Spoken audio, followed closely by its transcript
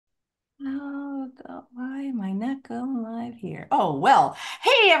Why am I not going live here? Oh, well,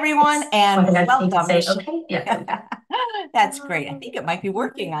 hey everyone, and welcome. Okay, yeah. That's great. I think it might be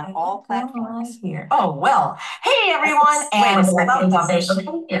working on all platforms here. Oh, well, hey everyone, and welcome.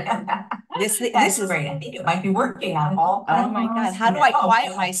 Okay, yeah. This is great. I think it might be working on all platforms. Oh my God, how do I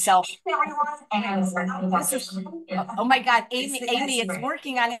quiet myself? Hey everyone, and this is, oh my God, Amy, it's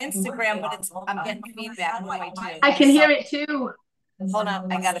working on Instagram, but I'm getting feedback. What do I do? I can hear it too. Hold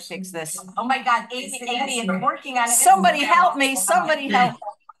on, I gotta fix this. Oh my God, Amy, it's working on it. Somebody help me, somebody help.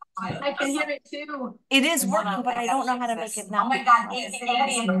 I can hear it too. It is working, but I don't know how to make it now. Oh my God, Amy,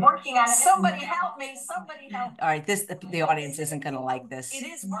 it's working on it. Somebody help me, somebody help. All right, the audience isn't gonna like this. It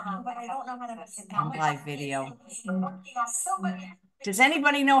is working, but I don't know how to make it now. Live video. Does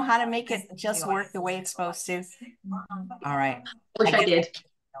anybody know how to make it just work the way it's supposed to? All right. Wish I did.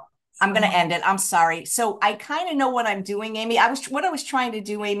 I'm going to end it. I'm sorry. So I kind of know what I'm doing, Amy. What I was trying to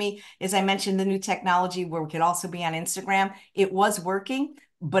do, Amy, is I mentioned the new technology where we could also be on Instagram. It was working,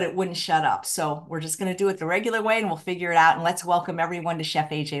 but it wouldn't shut up. So we're just going to do it the regular way and we'll figure it out. And let's welcome everyone to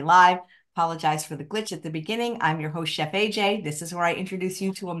Chef AJ Live. Apologize for the glitch at the beginning. I'm your host, Chef AJ. This is where I introduce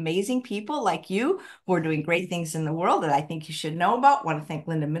you to amazing people like you who are doing great things in the world that I think you should know about. I want to thank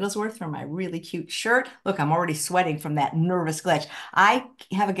Linda Middlesworth for my really cute shirt. Look, I'm already sweating from that nervous glitch. I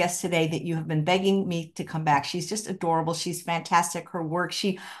have a guest today that you have been begging me to come back. She's just adorable. She's fantastic. Her work,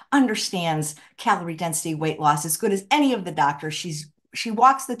 she understands calorie density, weight loss as good as any of the doctors. She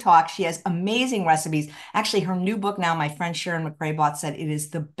walks the talk. She has amazing recipes. Actually, her new book now, my friend Sharon McRae bought, said it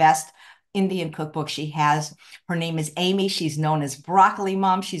is the best Indian cookbook she has. Her name is Amy. She's known as Broccoli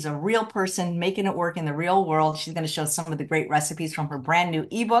Mom. She's a real person making it work in the real world. She's going to show some of the great recipes from her brand new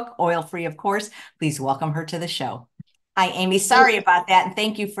ebook, oil free, of course. Please welcome her to the show. Hi, Amy. Sorry about that. And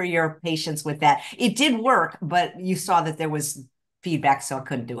thank you for your patience with that. It did work, but you saw that there was feedback, so I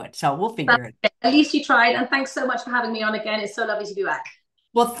couldn't do it. So we'll figure it. At least you tried. And thanks so much for having me on again. It's so lovely to be back.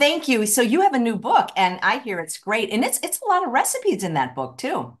 Well, thank you. So you have a new book, and I hear it's great. And it's a lot of recipes in that book,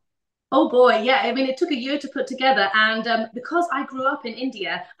 too. Oh boy, yeah. I mean, it took a year to put together. And because I grew up in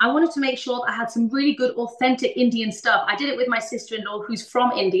India, I wanted to make sure that I had some really good, authentic Indian stuff. I did it with my sister-in-law, who's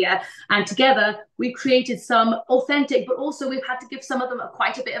from India. And together we created some authentic, but also we've had to give some of them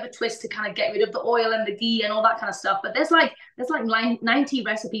quite a bit of a twist to kind of get rid of the oil and the ghee and all that kind of stuff. But there's like 90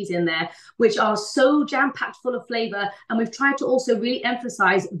 recipes in there, which are so jam-packed full of flavor. And we've tried to also really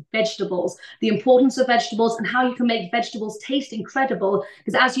emphasize vegetables, the importance of vegetables and how you can make vegetables taste incredible.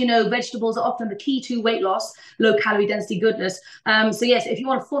 Because as you know, vegetables are often the key to weight loss, low calorie density goodness. So yes, if you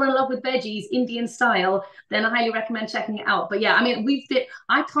want to fall in love with veggies, Indian style, then I highly recommend checking it out. But yeah, I mean,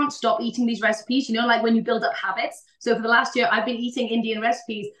 I can't stop eating these recipes, like when you build up habits. So for the last year, I've been eating Indian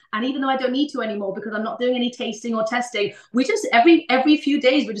recipes. And even though I don't need to anymore because I'm not doing any tasting or testing, we just every few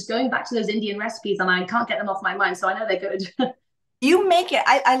days, we're just going back to those Indian recipes and I can't get them off my mind. So I know they're good. You make it.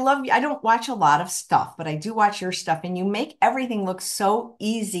 I love you. I don't watch a lot of stuff, but I do watch your stuff, and you make everything look so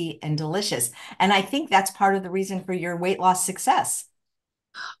easy and delicious. And I think that's part of the reason for your weight loss success.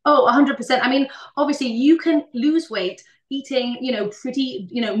 Oh, 100%. I mean, obviously, you can lose weight eating, pretty,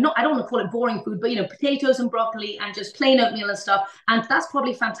 not, I don't want to call it boring food, but, potatoes and broccoli and just plain oatmeal and stuff. And that's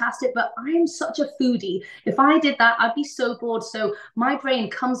probably fantastic. But I am such a foodie. If I did that, I'd be so bored. So my brain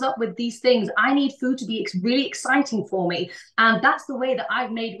comes up with these things. I need food to be really exciting for me. And that's the way that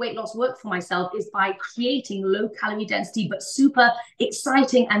I've made weight loss work for myself is by creating low calorie density, but super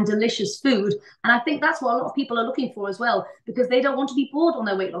exciting and delicious food. And I think that's what a lot of people are looking for as well, because they don't want to be bored on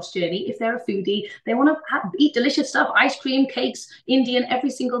their weight loss journey. If they're a foodie, they want to eat delicious stuff, ice cream, cakes, Indian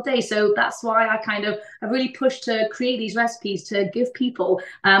every single day. So that's why I really pushed to create these recipes to give people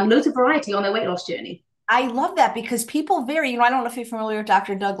loads of variety on their weight loss journey. I love that because people vary. I don't know if you're familiar with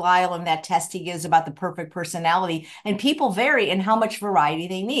Dr. Doug Lisle and that test he gives about the perfect personality, and people vary in how much variety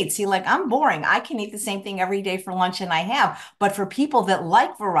they need. See, like I'm boring. I can eat the same thing every day for lunch, and I have. But for people that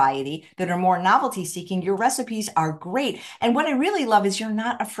like variety, that are more novelty seeking, your recipes are great. And what I really love is you're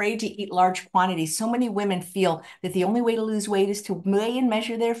not afraid to eat large quantities. So many women feel that the only way to lose weight is to weigh and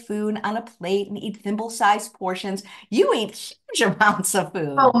measure their food on a plate and eat thimble-sized portions. You eat huge amounts of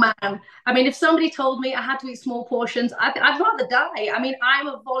Oh food. man. I mean, if somebody told me I had to eat small portions, I'd rather die. I mean, I'm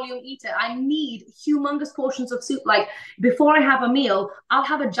a volume eater. I need humongous portions of soup. Like before I have a meal, I'll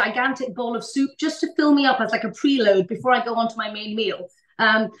have a gigantic bowl of soup just to fill me up as like a preload before I go on to my main meal.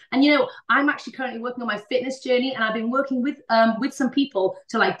 And I'm actually currently working on my fitness journey, and I've been working with some people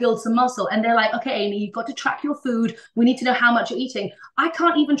to like build some muscle. And they're like, okay, Amy, you've got to track your food. We need to know how much you're eating. I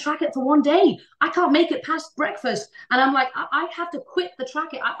can't even track it for one day. I can't make it past breakfast, and I'm like, I have to quit the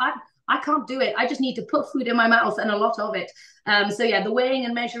tracking. I can't do it. I just need to put food in my mouth and a lot of it. So yeah, the weighing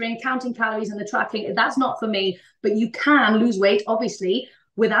and measuring, counting calories and the tracking, that's not for me. But you can lose weight, obviously,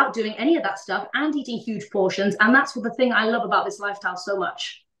 without doing any of that stuff and eating huge portions. And that's what the thing I love about this lifestyle so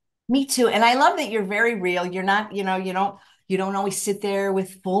much. Me too. And I love that you're very real. You're not, you don't always sit there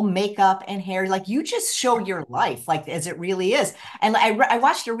with full makeup and hair. Like you just show your life like as it really is. And I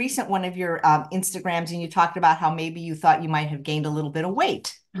watched a recent one of your Instagrams and you talked about how maybe you thought you might have gained a little bit of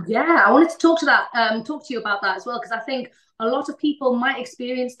weight. Yeah, I wanted to talk to you about that as well, because I think a lot of people might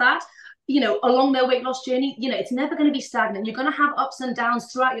experience that, along their weight loss journey. It's never going to be stagnant. You're going to have ups and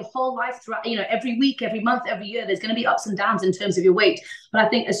downs throughout your whole life, throughout, every week, every month, every year, there's going to be ups and downs in terms of your weight. But I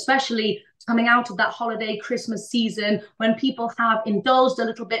think especially coming out of that holiday Christmas season, when people have indulged a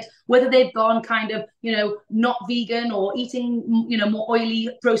little bit, whether they've gone kind of, not vegan or eating, more oily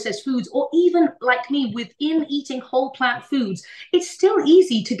processed foods, or even like me within eating whole plant foods, it's still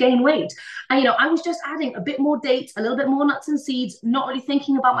easy to gain weight. And, I was just adding a bit more dates, a little bit more nuts and seeds, not really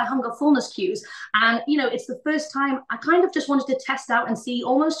thinking about my hunger fullness cues. And, it's the first time I kind of just wanted to test out and see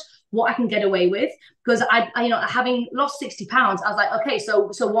almost what I can get away with, because having lost 60 pounds, I was like, okay,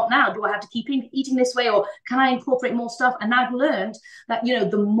 so what now? Do I have to keep eating this way, or can I incorporate more stuff? And I've learned that,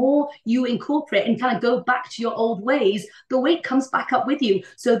 the more you incorporate and kind of go back to your old ways, the weight comes back up with you.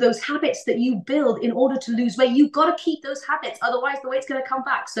 So those habits that you build in order to lose weight, you've got to keep those habits. Otherwise, the weight's going to come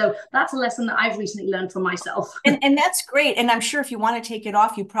back. So that's a lesson that I've recently learned from myself. And that's great. And I'm sure if you want to take it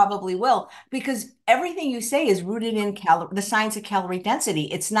off, you probably will, because everything you say is rooted in the science of calorie density.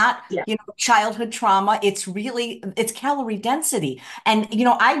 It's not, Yeah. childhood trauma. It's calorie density. And,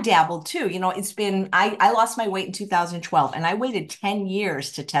 I dabbled too. I lost my weight in 2012 and I waited 10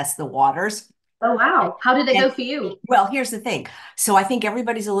 years to test the waters. Oh, wow. How did it And go for you? well, here's the thing. So I think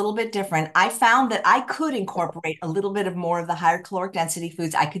everybody's a little bit different. I found that I could incorporate a little bit of more of the higher caloric density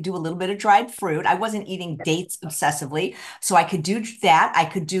foods. I could do a little bit of dried fruit. I wasn't eating dates obsessively. So I could do that. I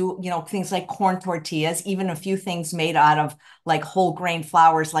could do, things like corn tortillas, even a few things made out of like whole grain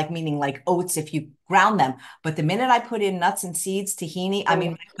flours, like meaning like oats if you ground them. But the minute I put in nuts and seeds, tahini, I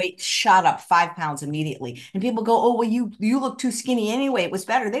mean, my weight shot up 5 pounds immediately. And people go, "Oh, well, you look too skinny anyway. It was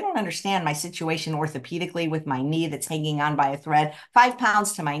better." They don't understand my situation orthopedically with my knee that's hanging on by a thread. 5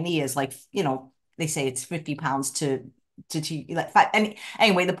 pounds to my knee is like, they say it's 50 pounds to like five. And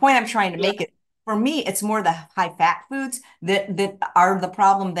anyway, the point I'm trying to Yeah. make it for me, it's more the high fat foods that are the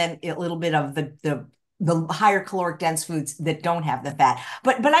problem than a little bit of the higher caloric dense foods that don't have the fat.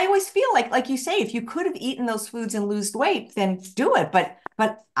 But I always feel like you say, if you could have eaten those foods and lose weight, then do it. But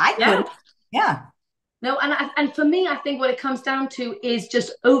I Yeah. couldn't. Yeah. No, and for me, I think what it comes down to is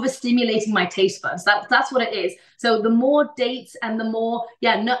just overstimulating my taste buds. That's what it is. So the more dates and the more,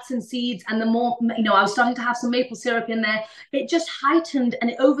 yeah, nuts and seeds, and the more, I was starting to have some maple syrup in there. It just heightened and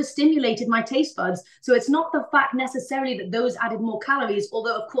it overstimulated my taste buds. So it's not the fact necessarily that those added more calories,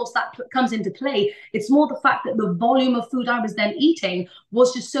 although of course that comes into play. It's more the fact that the volume of food I was then eating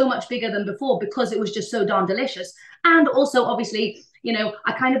was just so much bigger than before, because it was just so darn delicious. And also, obviously,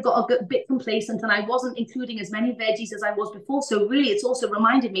 I kind of got a bit complacent and I wasn't including as many veggies as I was before. So really, it's also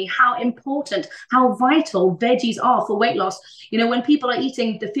reminded me how important, how vital veggies are for weight loss. When people are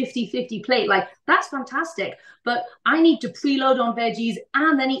eating the 50-50 plate, like that's fantastic, but I need to preload on veggies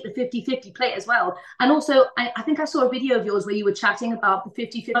and then eat the 50-50 plate as well. And also, I think I saw a video of yours where you were chatting about the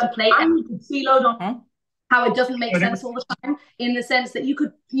 50-50 plate. I need to preload on how it doesn't make sense all the time, in the sense that you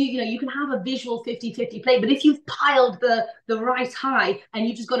can have a visual 50-50 plate, but if you've piled the rice high and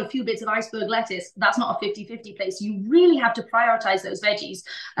you've just got a few bits of iceberg lettuce, that's not a 50-50 plate. So you really have to prioritize those veggies.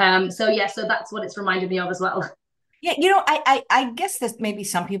 So that's what it's reminded me of as well. Yeah, I guess that maybe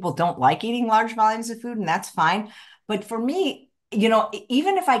some people don't like eating large volumes of food, and that's fine. But for me,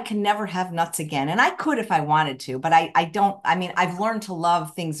 even if I can never have nuts again, and I could if I wanted to, but I don't, I mean, I've learned to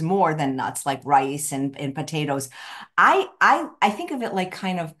love things more than nuts, like rice and potatoes. I think of it like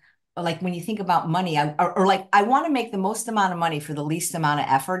kind of like when you think about money, or like I want to make the most amount of money for the least amount of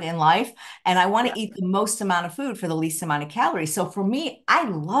effort in life, and I want Yeah. to eat the most amount of food for the least amount of calories. So for me, I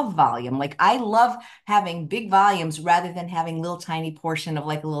love volume. Like I love having big volumes rather than having little tiny portion of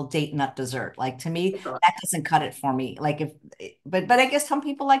like a little date nut dessert. Like to me, that doesn't cut it for me. Like if, but I guess some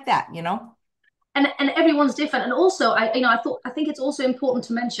people like that. And everyone's different. And also, I think it's also important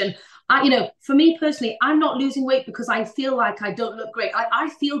to mention, for me personally, I'm not losing weight because I feel like I don't look great. I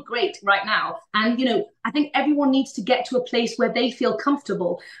feel great right now. And I think everyone needs to get to a place where they feel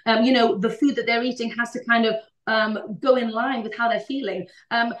comfortable. The food that they're eating has to kind of go in line with how they're feeling.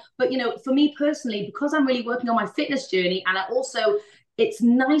 But for me personally, because I'm really working on my fitness journey, and I also it's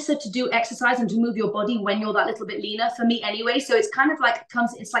nicer to do exercise and to move your body when you're that little bit leaner, for me anyway. So it's kind of like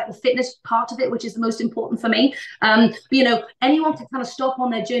it's like the fitness part of it, which is the most important for me. But anyone can kind of stop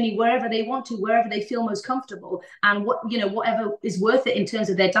on their journey wherever they want to, wherever they feel most comfortable, and whatever is worth it in terms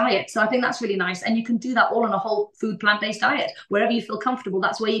of their diet. So I think that's really nice, and you can do that all on a whole food plant-based diet. Wherever you feel comfortable,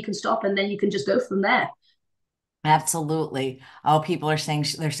 that's where you can stop, and then you can just go from there. Absolutely. Oh, people are saying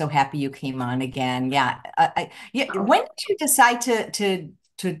they're so happy you came on again. Yeah. Yeah. When did you decide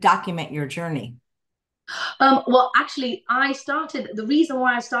to document your journey? Well, actually, the reason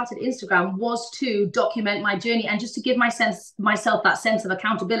why I started Instagram was to document my journey and just to give myself that sense of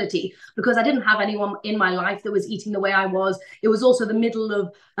accountability, because I didn't have anyone in my life that was eating the way I was. It was also the middle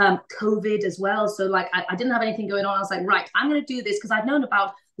of COVID as well. So like I didn't have anything going on. I was like, right, I'm going to do this because I've known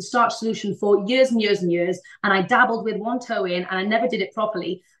about the starch solution for years and years and years. And I dabbled with one toe in and I never did it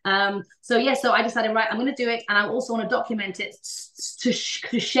properly. So I decided, right, I'm going to do it. And I also want to document it to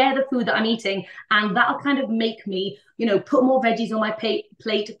share the food that I'm eating, and that'll kind of make me put more veggies on my plate,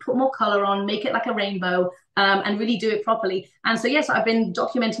 put more color on, make it like a rainbow, and really do it properly. And so yes, I've been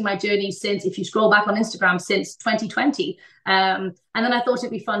documenting my journey since, if you scroll back on Instagram, since 2020. And then I thought it'd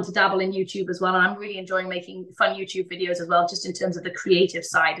be fun to dabble in YouTube as well, and I'm really enjoying making fun YouTube videos as well, just in terms of the creative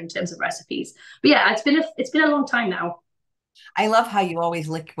side, in terms of recipes. But yeah, it's been a long time now. I love how you always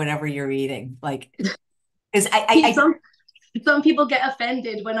lick whatever you're eating. Like, because I Some people get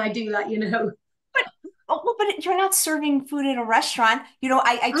offended when I do that. but you're not serving food at a restaurant.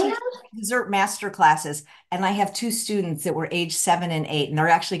 I I teach am. dessert master classes, and I have two students that were age 7 and 8, and they're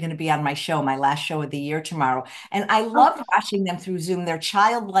actually going to be on my show, my last show of the year tomorrow. And I Oh, love watching them through Zoom. They're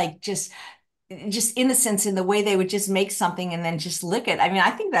childlike, just innocence in the way they would just make something and then just lick it. I mean, I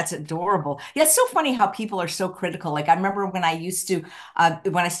think that's adorable. Yeah, it's so funny how people are so critical. Like I remember when I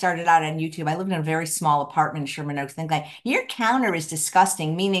started out on YouTube, I lived in a very small apartment in Sherman Oaks. Think like your counter is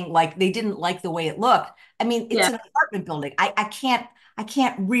disgusting, meaning like they didn't like the way it looked. I mean, it's yeah. an apartment building. I What can't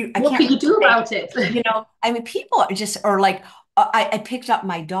can you do say, about it? I mean, people are like, I picked up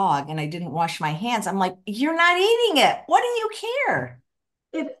my dog and I didn't wash my hands. I'm like, you're not eating it. What do you care?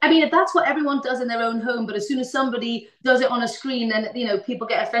 If that's what everyone does in their own home, but as soon as somebody does it on a screen, then people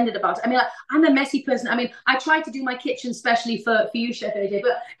get offended about it. I mean, I'm a messy person. I mean, I try to do my kitchen specially for you, Chef AJ,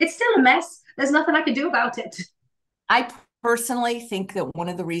 but it's still a mess. There's nothing I can do about it. I personally think that one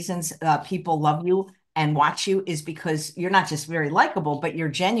of the reasons people love you and watch you is because you're not just very likable, but you're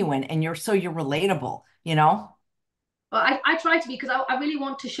genuine and you're relatable, you know? Well, I try to be, because I really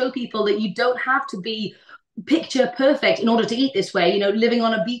want to show people that you don't have to be picture perfect in order to eat this way, living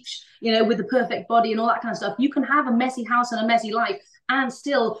on a beach, with the perfect body and all that kind of stuff. You can have a messy house and a messy life and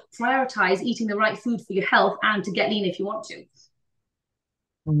still prioritize eating the right food for your health and to get lean if you want to.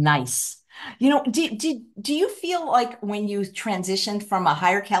 Nice. Do you feel like when you transitioned from a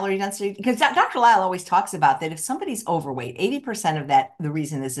higher calorie density, because Dr. Lyle always talks about that if somebody's overweight, 80% of that, the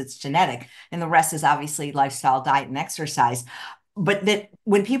reason is it's genetic, and the rest is obviously lifestyle, diet, and exercise. But that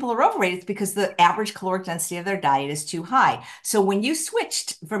when people are overweight, it's because the average caloric density of their diet is too high. So when you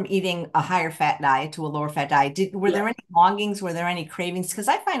switched from eating a higher fat diet to a lower fat diet, were Yeah. there any longings? Were there any cravings? Because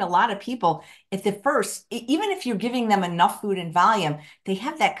I find a lot of people at the first, even if you're giving them enough food and volume, they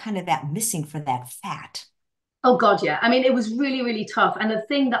have that kind of that missing for that fat. Oh God, yeah. I mean, it was really, really tough. And the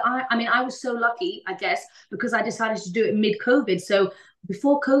thing that I was so lucky, I guess, because I decided to do it mid-COVID. So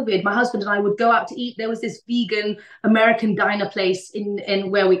before COVID, my husband and I would go out to eat. There was this vegan American diner place in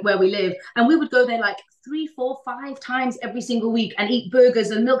where we live, and we would go there like three, four, five times every single week and eat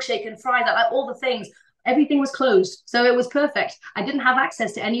burgers and milkshake and fries, like all the things. Everything was closed, so it was perfect. I didn't have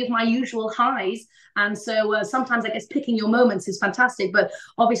access to any of my usual highs, and so sometimes I guess picking your moments is fantastic. But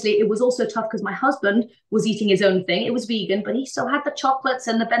obviously, it was also tough because my husband was eating his own thing. It was vegan, but he still had the chocolates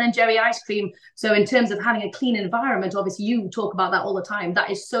and the Ben and Jerry ice cream. So in terms of having a clean environment, obviously you talk about that all the time.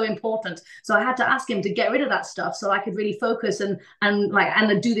 That is so important. So I had to ask him to get rid of that stuff so I could really focus and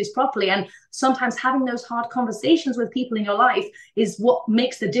do this properly. And sometimes having those hard conversations with people in your life is what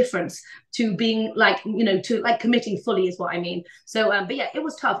makes the difference to being to like committing fully is what I mean. So but yeah, it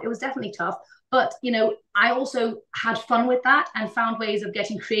was tough. It was definitely tough. But I also had fun with that and found ways of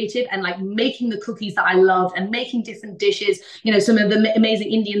getting creative and like making the cookies that I loved and making different dishes. Some of the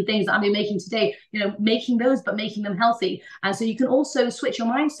amazing Indian things that I'm making today. Making those but making them healthy. And so you can also switch your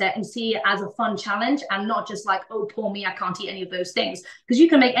mindset and see it as a fun challenge and not just like, oh, poor me, I can't eat any of those things, because you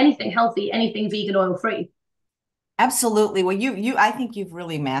can make anything healthy, anything vegan, oil free. Absolutely. Well, I think you've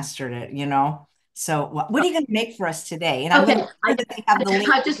really mastered it, you know? So what are you going to make for us today? And I'm going to Okay, make sure that they have the link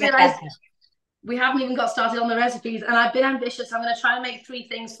I to just get realized that. we haven't even got started on the recipes, and I've been ambitious. I'm going to try and make three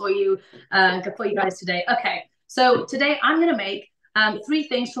things for you guys today. Okay, so today I'm going to make Three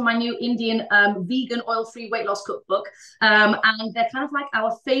things from my new Indian vegan oil-free weight loss cookbook. And they're kind of like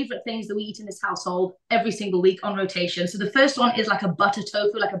our favorite things that we eat in this household every single week on rotation. So the first one is like a butter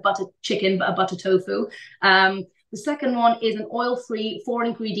tofu, like a butter chicken, but a butter tofu. The second one is an oil-free, four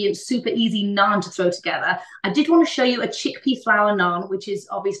ingredient, super easy naan to throw together. I did want to show you a chickpea flour naan, which is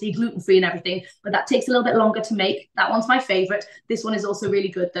obviously gluten-free and everything, but that takes a little bit longer to make. That one's my favorite. This one is also really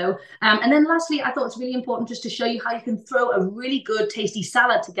good though. And then lastly, I thought it's really important just to show you how you can throw a really good, tasty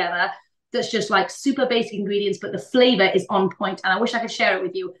salad together that's just like super basic ingredients, but the flavor is on point. And I wish I could share it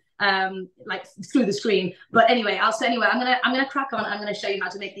with you like through the screen. But anyway, I'm gonna crack on. I'm gonna show you how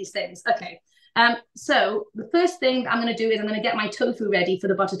to make these things. Okay. So the first thing I'm going to do is I'm going to get my tofu ready for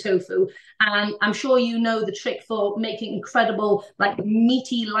the butter tofu. And I'm sure you know the trick for making incredible, like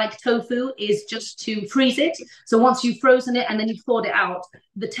meaty like tofu is just to freeze it. So once you've frozen it and then you've thawed it out,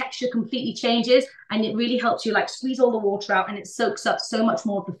 the texture completely changes and it really helps you like squeeze all the water out and it soaks up so much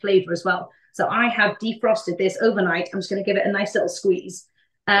more of the flavor as well. So I have defrosted this overnight. I'm just going to give it a nice little squeeze.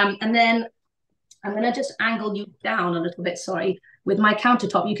 And then I'm going to just angle you down a little bit, sorry, with my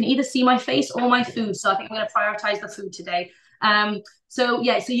countertop. You can either see my face or my food. So I think I'm going to prioritize the food today. So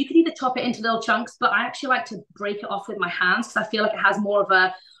yeah, so you can either chop it into little chunks, but I actually like to break it off with my hands because I feel like it has more of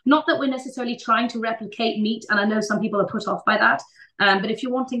a, not that we're necessarily trying to replicate meat. And I know some people are put off by that. But if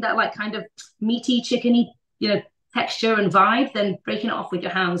you're wanting that like kind of meaty, chickeny, texture and vibe, then breaking it off with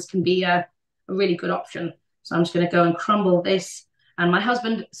your hands can be a really good option. So I'm just going to go and crumble this. And my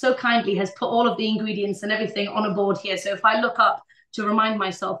husband so kindly has put all of the ingredients and everything on a board here. So if I look up to remind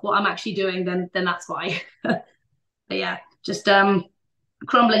myself what I'm actually doing, then that's why. But yeah, just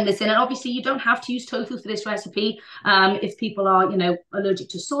crumbling this in. And obviously you don't have to use tofu for this recipe. If people are, allergic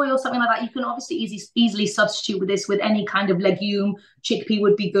to soy or something like that, you can obviously easily substitute with this with any kind of legume. Chickpea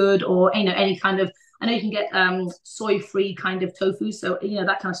would be good, or, any kind of, I know you can get soy-free kind of tofu. So,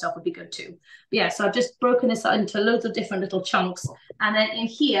 that kind of stuff would be good too. But yeah, so I've just broken this into loads of different little chunks. And then in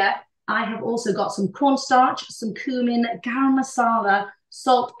here, I have also got some cornstarch, some cumin, garam masala,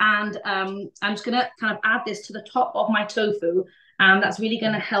 salt, and I'm just going to kind of add this to the top of my tofu. And that's really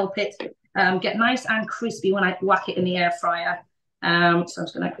going to help it get nice and crispy when I whack it in the air fryer. So I'm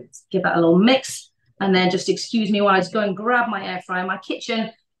just going to give that a little mix. And then just excuse me while I just go and grab my air fryer. My kitchen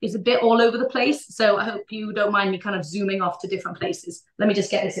is a bit all over the place. So I hope you don't mind me kind of zooming off to different places. Let me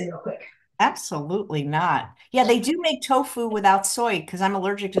just get this in real quick. Absolutely not. Yeah, they do make tofu without soy because I'm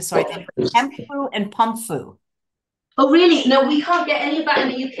allergic to soy. They make hemp fu and pump fu. Oh, really? No, we can't get any of that in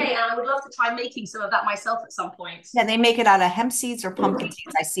the UK, and I would love to try making some of that myself at some point. Yeah, they make it out of hemp seeds or pumpkin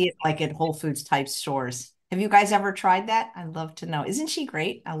seeds. I see it like at Whole Foods type stores. Have you guys ever tried that? I'd love to know. Isn't she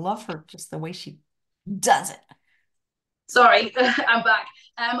great? I love her, just the way she does it. Sorry, I'm back.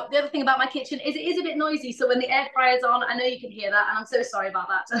 The other thing about my kitchen is it is a bit noisy. So when the air fryer's on, I know you can hear that, and I'm so sorry about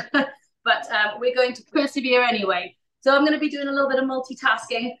that. But we're going to persevere anyway. So I'm going to be doing a little bit of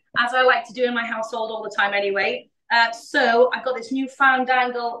multitasking, as I like to do in my household all the time anyway. So I've got this new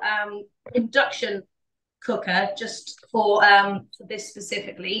Fandangle induction cooker just for this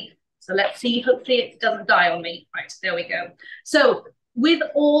specifically. So let's see, hopefully it doesn't die on me. Right, there we go. So with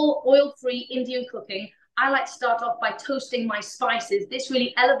all oil-free Indian cooking, I like to start off by toasting my spices. This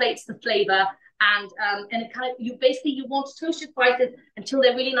really elevates the flavor, and it kind of, you want to toast your spices until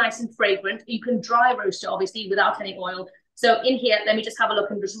they're really nice and fragrant. You can dry roast it obviously without any oil. So in here, let me just have a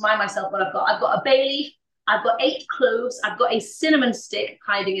look and just remind myself what I've got. I've got a bay leaf, I've got 8 cloves, I've got a cinnamon stick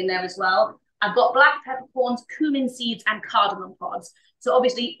hiding in there as well. I've got black peppercorns, cumin seeds, and cardamom pods. So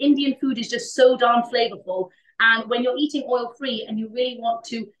obviously Indian food is just so darn flavorful. And when you're eating oil-free and you really want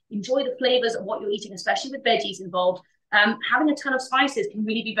to enjoy the flavors of what you're eating, especially with veggies involved, having a ton of spices can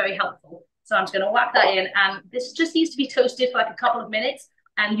really be very helpful. So I'm just going to whack that in. And this just needs to be toasted for like a couple of minutes.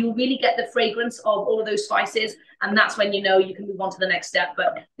 And you'll really get the fragrance of all of those spices. And that's when you know you can move on to the next step.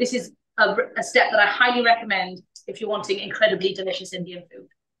 But this is a step that I highly recommend if you're wanting incredibly delicious Indian food.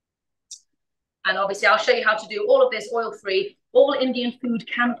 And obviously, I'll show you how to do all of this oil-free. All Indian food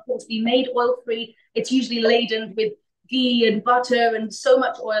can, of course, be made oil-free. It's usually laden with ghee and butter and so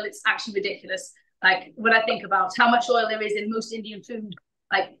much oil. It's actually ridiculous. Like when I think about how much oil there is in most Indian food,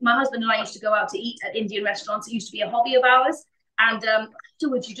 like my husband and I used to go out to eat at Indian restaurants. It used to be a hobby of ours. And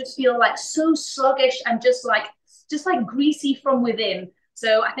afterwards, you just feel like so sluggish and just like greasy from within.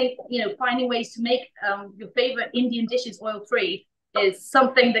 So I think, finding ways to make your favorite Indian dishes oil-free is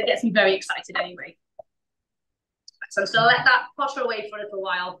something that gets me very excited anyway. So I'm just going to let that potter away for a little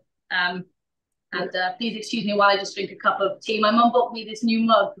while. And please excuse me while I just drink a cup of tea. My mum bought me this new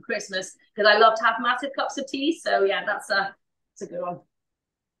mug for Christmas because I love to have massive cups of tea. So yeah, that's a good one.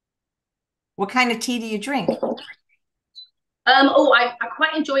 What kind of tea do you drink? I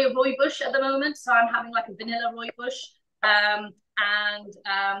quite enjoy a rooibos at the moment, so I'm having like a vanilla rooibos. Then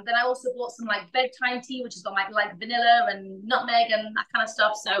I also bought some like bedtime tea, which has got like vanilla and nutmeg and that kind of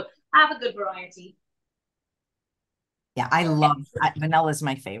stuff. So I have a good variety. Yeah, I Okay. love vanilla is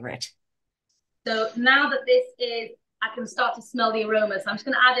my favorite. So now that this is, I can start to smell the aromas. So I'm just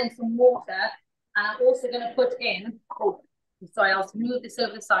going to add in some water, and I'm also going to put in. Oh, sorry, I'll move this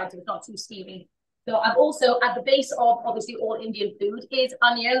over the side so it's not too steamy. So I've also, at the base of obviously all Indian food is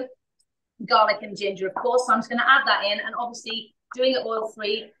onion, garlic, and ginger, of course. So I'm just going to add that in, and obviously doing it oil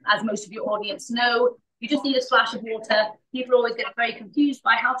free, as most of your audience know. You just need a splash of water. People always get very confused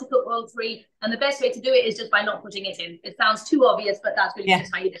by how to cook oil free, and the best way to do it is just by not putting it in. It sounds too obvious, but that's really Yeah.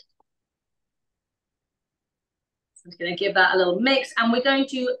 just how you do it. I'm just going to give that a little mix, and we're going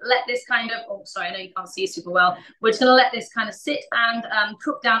to let this kind of, oh, sorry, I know you can't see it super well. We're just going to let this kind of sit and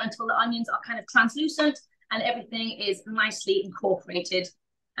cook down until the onions are kind of translucent and everything is nicely incorporated.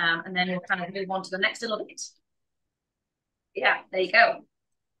 And then we'll kind of move on to the next little bit. Yeah, there you go.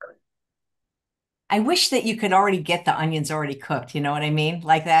 I wish that you could already get the onions already cooked. You know what I mean?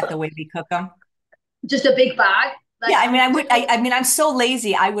 Like that, the way we cook them. Just a big bag. Yeah, Like, I mean, I would. just, I mean, I'm so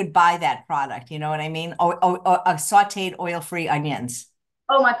lazy. I would buy that product. You know what I mean? Or sautéed oil-free onions.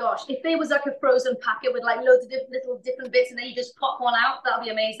 oh my gosh, if there was like a frozen packet with like loads of little different bits and then you just pop one out, that'll be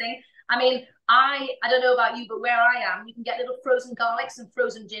amazing. I mean, I don't know about you, but where I am, you can get little frozen garlics and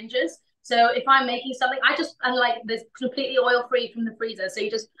frozen gingers. So if I'm making something, I just and like there's completely oil free from the freezer. So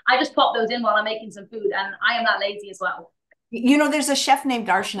I just pop those in while I'm making some food, and I am that lazy as well. You know, there's a chef named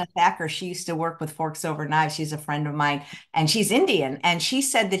Darshana Thakur. She used to work with Forks Over Knives. She's a friend of mine, and she's Indian. And she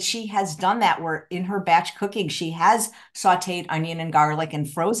said that she has done that where in her batch cooking, she has sautéed onion and garlic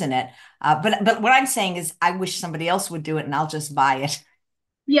and frozen it. But what I'm saying is, I wish somebody else would do it, and I'll just buy it.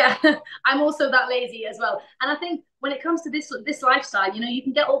 Yeah, I'm also that lazy as well. And I think when it comes to this lifestyle, you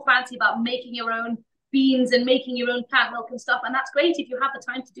can get all fancy about making your own beans and making your own plant milk and stuff, and that's great if you have the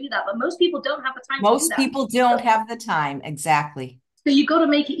time to do that. But most people don't have the time to do Most that. people don't have the time. Exactly. So you got to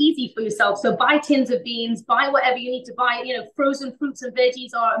make it easy for yourself. So buy tins of beans, buy whatever you need to buy. Frozen fruits and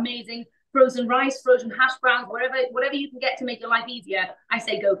veggies are amazing. Frozen rice, frozen hash browns, whatever you can get to make your life easier. I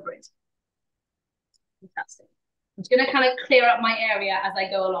say go for it. Fantastic. I'm just going to kind of clear up my area as I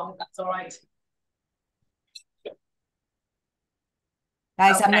go along, if that's all right.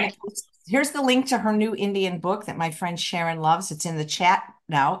 Guys, I'm going Okay. to here's the link to her new Indian book that my friend Sharon loves. It's in the chat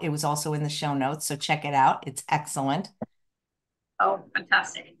now. It was also in the show notes, so check it out. It's excellent. Oh,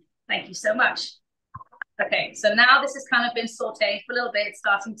 fantastic. Thank you so much. Okay, so now this has kind of been sauteed for a little bit, it's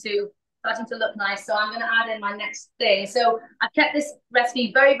starting to look nice. So I'm going to add in my next thing. So I've kept this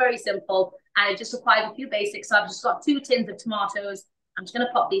recipe very, very simple, and it just requires a few basics. So I've just got 2 tins of tomatoes. I'm just going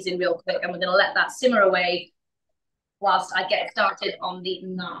to pop these in real quick, and we're going to let that simmer away whilst I get started on the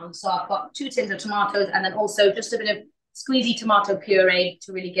naan. So I've got 2 tins of tomatoes, and then also just a bit of squeezy tomato puree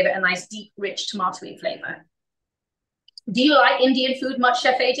to really give it a nice, deep, rich tomatoey flavor. Do you like Indian food much,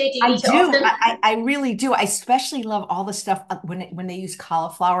 Chef AJ? Do you I eat it do. often? I really do. I especially love all the stuff when they use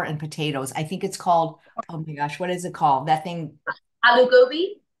cauliflower and potatoes. I think it's called, oh my gosh, what is it called? That thing. Aloo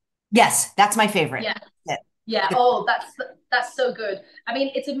gobi? Yes, that's my favorite. Yeah. Yeah. Oh, that's so good. I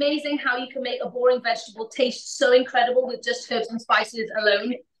mean, it's amazing how you can make a boring vegetable taste so incredible with just herbs and spices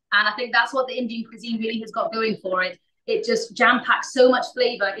alone. And I think that's what the Indian cuisine really has got going for it. It just jam packs so much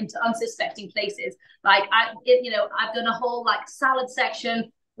flavor into unsuspecting places. Like I've done a whole like salad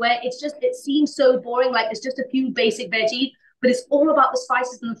section where it seems so boring, like it's just a few basic veggies, but it's all about the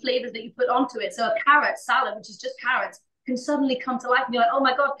spices and the flavors that you put onto it. So a carrot salad, which is just carrots, can suddenly come to life and you're like, oh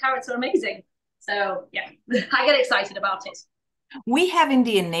my God, carrots are amazing. So yeah, I get excited about it. We have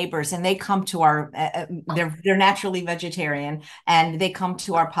Indian neighbors, and they come to our. They're naturally vegetarian, and they come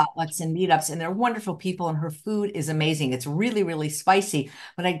to our potlucks and meetups, and they're wonderful people. And her food is amazing. It's really, really spicy.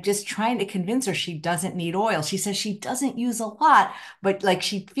 But I'm just trying to convince her she doesn't need oil. She says she doesn't use a lot, but like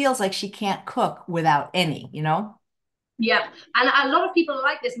she feels like she can't cook without any. You know. Yeah, and a lot of people are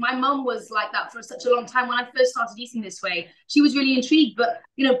like this. My mum was like that for such a long time. When I first started eating this way, she was really intrigued. But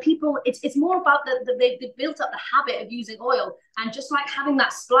people, it's more about they've built up the habit of using oil, and just like having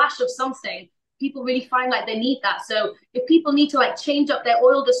that splash of something, people really find like they need that. So if people need to like change up their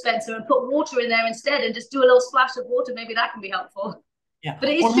oil dispenser and put water in there instead, and just do a little splash of water, maybe that can be helpful. Yeah. But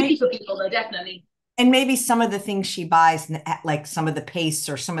it is Or tricky maybe, for people, though, definitely. and maybe some of the things she buys, like some of the pastes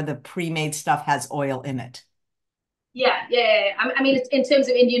or some of the pre-made stuff, has oil in it. Yeah. I mean, in terms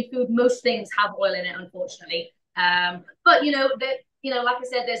of Indian food, most things have oil in it, unfortunately. But like I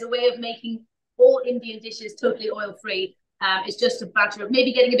said, there's a way of making all Indian dishes totally oil free. It's just a matter of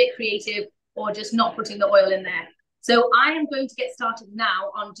maybe getting a bit creative or just not putting the oil in there. So I am going to get started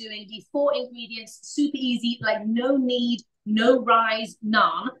now on doing the 4 ingredients, super easy, like no knead, no rise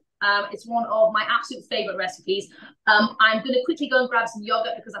naan. It's one of my absolute favorite recipes. I'm going to quickly go and grab some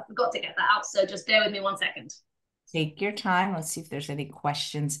yogurt because I forgot to get that out. So just bear with me 1 second. Take your time. Let's see if there's any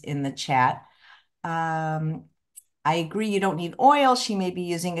questions in the chat. Um, I agree you don't need oil. She may be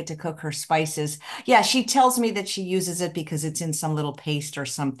using it to cook her spices. Yeah, she tells me that she uses it because it's in some little paste or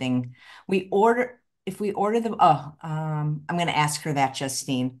something. If we order them, I'm going to ask her that,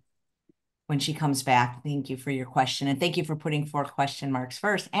 Justine, when she comes back. Thank you for your question. And thank you for putting 4 question marks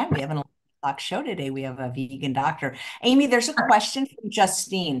first. And we have an 11 o'clock show today. We have a vegan doctor. Amy, there's a question from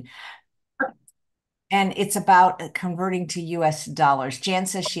Justine. And it's about converting to US dollars. Jan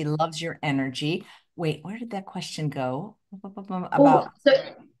says she loves your energy. Wait, where did that question go? Oh, About, so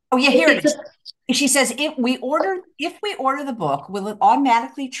oh yeah, if here it it's is. a She says if we order the book, will it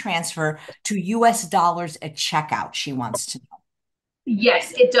automatically transfer to US dollars at checkout? She wants to know.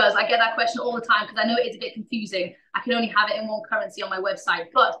 Yes, it does. I get that question all the time because I know it is a bit confusing. I can only have it in one currency on my website.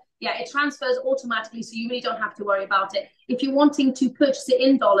 But yeah, it transfers automatically, so you really don't have to worry about it. If you're wanting to purchase it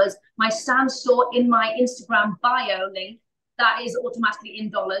in dollars, my Stan store in my Instagram bio link, that is automatically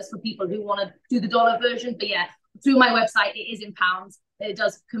in dollars for people who want to do the dollar version. But yeah, through my website, it is in pounds. It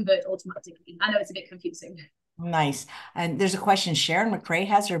does convert automatically. I know it's a bit confusing. Nice. And there's a question. Sharon McRae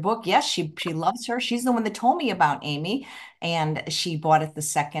has her book. Yes, she loves her. She's the one that told me about Amy, and she bought it the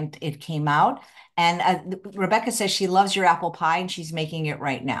second it came out. And Rebecca says she loves your apple pie, and she's making it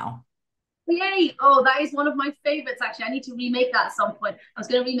right now. Yay! Oh, that is one of my favorites. Actually, I need to remake that at some point. I was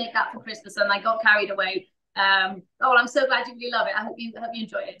going to remake that for Christmas, and I got carried away. Oh, I'm so glad you really love it. I hope you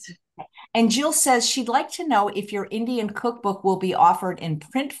enjoy it. And Jill says she'd like to know if your Indian cookbook will be offered in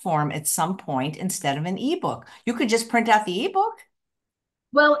print form at some point instead of an ebook. You could just print out the ebook.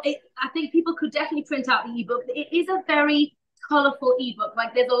 Well, I think people could definitely print out the ebook. It is a very colorful ebook.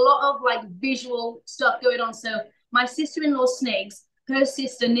 Like there's a lot of like visual stuff going on. So my sister-in-law Sniggs, her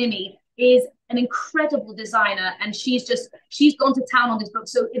sister Nimi, is an incredible designer, and she's gone to town on this book.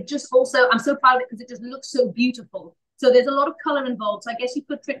 So it just also I'm so proud of it because it just looks so beautiful. So there's a lot of color involved. So I guess you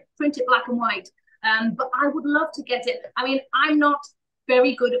could print it black and white. But I would love to get it. I mean, I'm not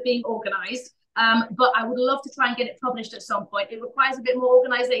very good at being organized. But I would love to try and get it published at some point. It requires a bit more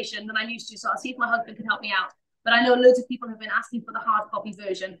organization than I used to, so I'll see if my husband can help me out. But I know loads of people have been asking for the hard copy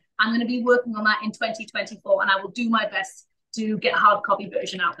version. I'm going to be working on that in 2024, and I will do my best to get a hard copy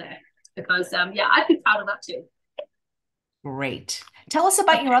version out there because, yeah, I'd be proud of that too. Great. Tell us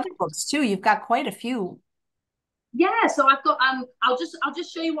about your other books too. You've got quite a few. Yeah, so I've got I'll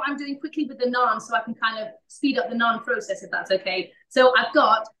just show you what I'm doing quickly with the naan so I can kind of speed up the naan process if that's okay. So I've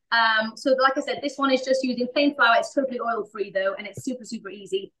got so like I said, this one is just using plain flour. It's totally oil free though, and it's super, super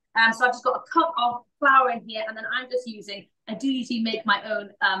easy. So I've just got a cup of flour in here, and then I'm just using, I do usually make my own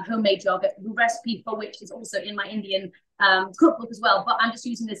homemade yogurt, the recipe for which is also in my Indian cookbook as well. But I'm just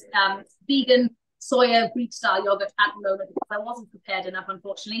using this vegan soya Greek style yogurt at the moment because I wasn't prepared enough,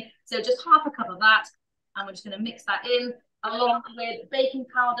 unfortunately. So just half a cup of that. And we're just going to mix that in along with baking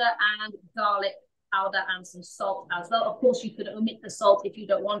powder and garlic powder and some salt as well. Of course, you could omit the salt if you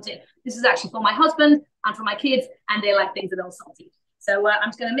don't want it. This is actually for my husband and for my kids, and they like things a little salty. So I'm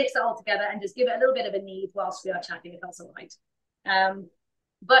just going to mix it all together and just give it a little bit of a knead whilst we are chatting, if that's all right.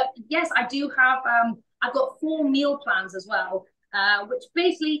 But yes, I do have, I've got 4 meal plans as well, which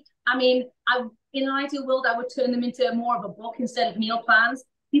basically, I mean, in an ideal world, I would turn them into more of a book instead of meal plans.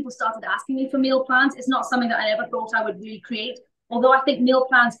 People started asking me for meal plans. It's not something that I ever thought I would really create, although I think meal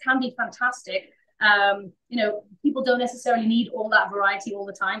plans can be fantastic. People don't necessarily need all that variety all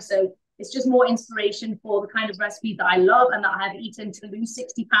the time. So it's just more inspiration for the kind of recipes that I love and that I have eaten to lose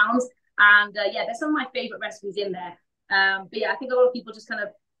 60 pounds. And yeah, there's some of my favorite recipes in there. But yeah, I think a lot of people just kind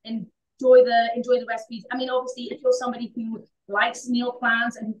of enjoy the recipes. I mean, obviously, if you're somebody who likes meal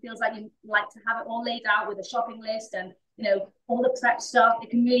plans and who feels like you like to have it all laid out with a shopping list and all the prep stuff,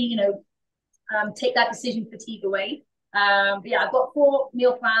 it can really, take that decision fatigue away. But yeah, I've got 4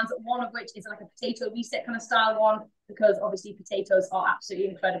 meal plans, one of which is like a potato reset kind of style one, because obviously potatoes are absolutely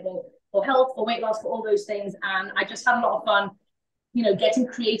incredible for health, for weight loss, for all those things. And I just had a lot of fun, getting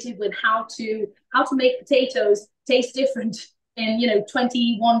creative with how to make potatoes taste different in,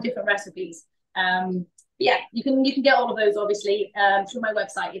 21 different recipes. Yeah, you can get all of those obviously through my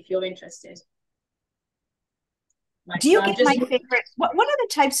website if you're interested. Do Nice. you So I'm get just my favorite? What are the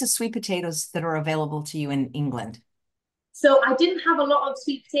types of sweet potatoes that are available to you in England? So I didn't have a lot of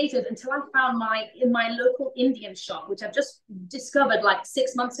sweet potatoes until I found in my local Indian shop, which I've just discovered like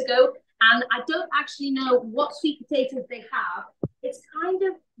 6 months ago. And I don't actually know what sweet potatoes they have, It's kind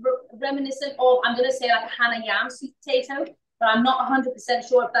of reminiscent of, I'm going to say like a Hana yam sweet potato, but I'm not 100%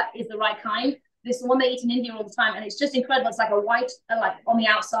 sure if that is the right kind. This is the one they eat in India all the time, and it's just incredible. It's like a white, like on the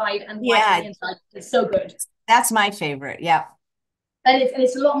outside and white on the Yeah, inside. It's so good. that's my favorite. Yeah. And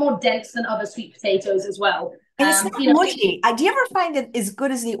it's a lot more dense than other sweet potatoes as well. And it's not You know, mushy. Do you ever find that as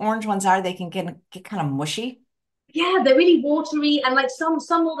good as the orange ones are, they can get kind of mushy? yeah, they're really watery and like some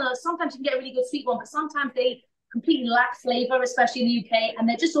will sometimes you can get a really good sweet one, but sometimes they completely lack flavor, especially in the UK, and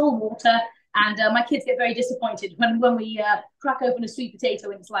they're just all water. And my kids get very disappointed when we crack open a sweet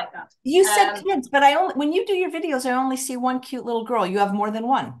potato and it's like that. You said Um, kids, but I only when you do your videos, I only see one cute little girl. You have more than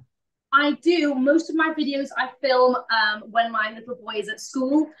one. I do most of my videos I film when my little boy is at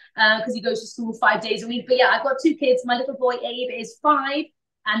school because he goes to school 5 days a week. But yeah, I've got two kids. My little boy Abe is 5,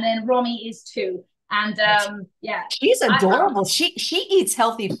 and then Romy is 2. And yeah, She's I adorable. She eats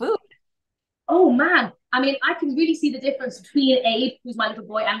healthy food. oh man, I mean, I can really see the difference between Abe, who's my little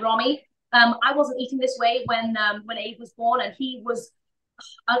boy, and Romy. I wasn't eating this way when Abe was born, and he was,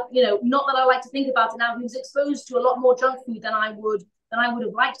 not that I like to think about it now. He was exposed to a lot more junk food than I would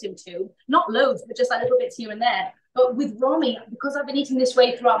have liked him to. Not loads, but just like little bits here and there. But with Romy, because I've been eating this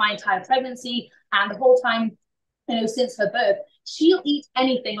way throughout my entire pregnancy and the whole time, since her birth, she'll eat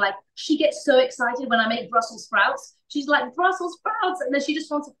anything. Like she gets so excited when I make Brussels sprouts. She's like Brussels sprouts, and then she just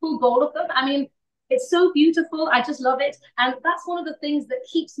wants a full bowl of them. I mean, it's so beautiful. I just love it, and that's one of the things that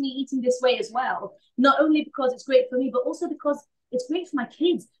keeps me eating this way as well. Not only because it's great for me, but also because it's great for my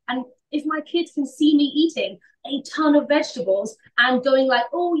kids. And if my kids can see me eating a ton of vegetables and going like,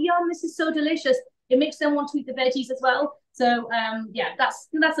 "Oh, yum, this is so delicious," it makes them want to eat the veggies as well. So yeah, that's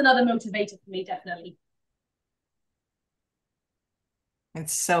another motivator for me, definitely.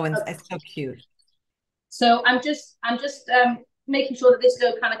 It's so cute. So I'm just making sure that this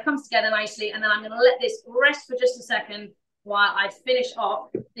dough kind of comes together nicely, and then I'm going to let this rest for just a second while I finish off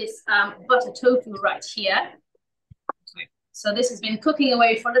this butter tofu right here. So this has been cooking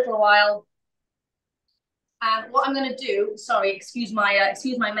away for a little while, and what I'm going to do, sorry, excuse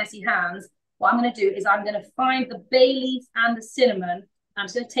my messy hands. What I'm going to do is I'm going to find the bay leaf and the cinnamon. I'm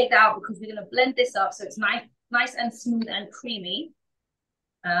just going to take that out because we're going to blend this up so it's nice and smooth and creamy.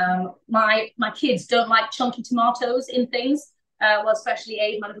 My kids don't like chunky tomatoes in things, well, especially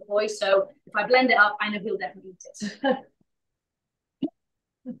Abe, my little boy. So if I blend it up, I know he'll definitely eat it.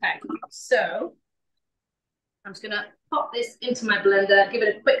 Okay, so I'm just gonna pop this into my blender, give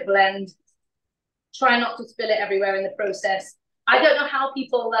it a quick blend. Try not to spill it everywhere in the process. I don't know how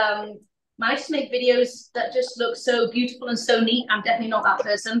people manage to make videos that just look so beautiful and so neat. I'm definitely not that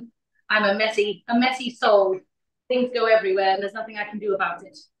person. I'm a messy soul. Things go everywhere, and there's nothing I can do about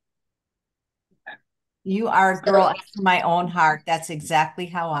it. You are a girl So after my own heart. That's exactly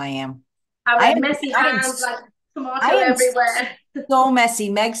how I am. I I have am messy I am hands, like I tomato am everywhere. so messy.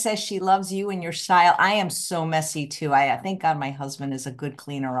 Meg says she loves you and your style. I am so messy too. I thank God my husband is a good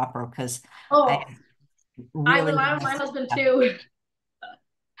cleaner upper because I Oh, I really rely on my messy husband stuff. too.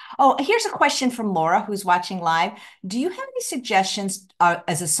 Oh, here's a question from Laura who's watching live. Do you have any suggestions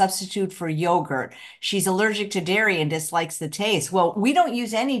as a substitute for yogurt? She's allergic to dairy and dislikes the taste. Well, we don't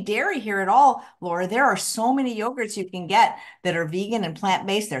use any dairy here at all, Laura. There are so many yogurts you can get that are vegan and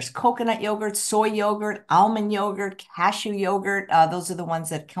plant-based. There's coconut yogurt, soy yogurt, almond yogurt, cashew yogurt. Those are the ones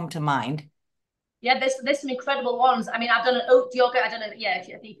that come to mind. Yeah, there's some incredible ones. I mean, I've done an oat yogurt. I don't know. Yeah,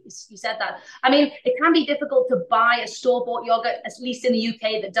 I think you said that. I mean, it can be difficult to buy a store-bought yogurt, at least in the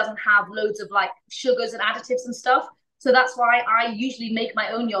UK, that doesn't have loads of like sugars and additives and stuff. So that's why I usually make my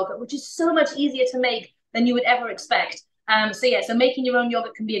own yogurt, which is so much easier to make than you would ever expect. So yeah, so making your own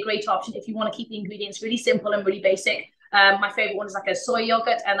yogurt can be a great option if you want to keep the ingredients really simple and really basic. My favorite one is like a soy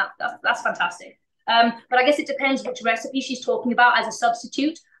yogurt, and that's fantastic. But I guess it depends which recipe she's talking about as a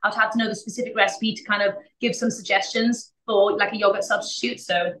substitute. I'd have to know the specific recipe to kind of give some suggestions for like a yogurt substitute.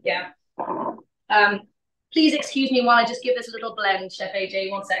 So yeah. Um, Please excuse me while I just give this a little blend, Chef AJ.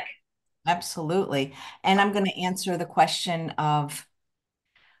 One sec. Absolutely. And I'm going to answer the question of,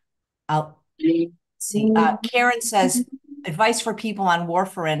 I'll see. Karen says, advice for people on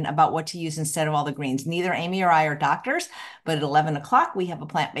warfarin about what to use instead of all the greens. Neither Amy or I are doctors, but at 11 o'clock, we have a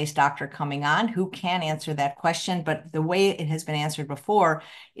plant-based doctor coming on who can answer that question. But the way it has been answered before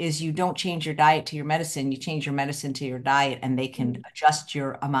is you don't change your diet to your medicine. You change your medicine to your diet, and they can adjust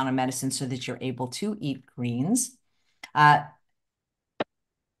your amount of medicine so that you're able to eat greens. Uh,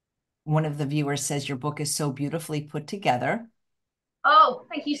 One of the viewers says your book is so beautifully put together. Oh,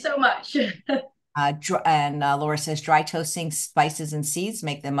 thank you so much. Laura says dry toasting spices and seeds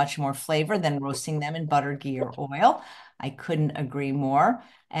make them much more flavor than roasting them in butter, ghee, or oil. I couldn't agree more.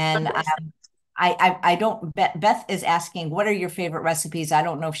 And I don't, Beth is asking, what are your favorite recipes? I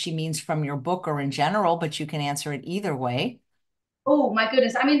don't know if she means from your book or in general, but you can answer it either way. Oh my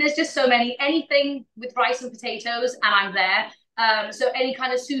goodness. I mean, there's just so many. Anything with rice and potatoes, and I'm there. So any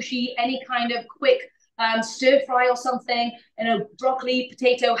kind of sushi, any kind of quick stir fry or something, broccoli,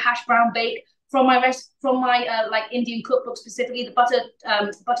 potato, hash brown bake. From my like Indian cookbook specifically, the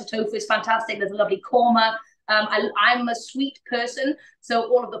butter tofu is fantastic. There's a lovely korma. I'm a sweet person, so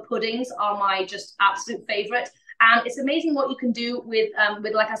all of the puddings are my just absolute favorite. And it's amazing what you can do with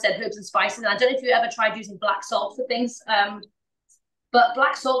like I said, herbs and spices. And I don't know if you ever tried using black salt for things. But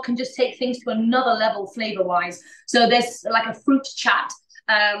black salt can just take things to another level flavor wise. So there's like a fruit chat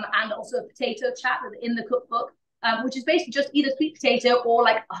and also a potato chat in the cookbook, which is basically just either sweet potato or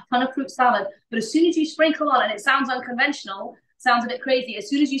like a ton of fruit salad. But as soon as you sprinkle on, and it sounds unconventional, sounds a bit crazy, as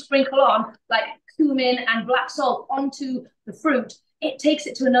soon as you sprinkle on like cumin and black salt onto the fruit, it takes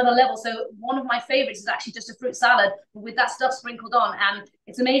it to another level. So one of my favorites is actually just a fruit salad with that stuff sprinkled on. And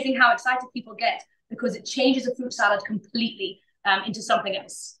it's amazing how excited people get because it changes a fruit salad completely into something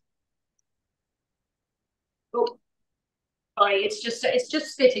else. Oh, sorry, it's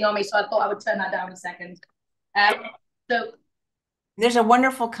just spitting on me, so I thought I would turn that down a second. Um, so There's a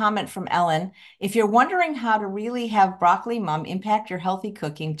wonderful comment from Ellen. If you're wondering how to really have Broccoli Mom impact your healthy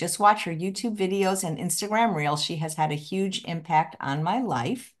cooking, just watch her YouTube videos and Instagram reels. She has had a huge impact on my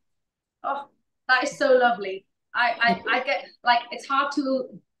life. oh, that is so lovely. I get like it's hard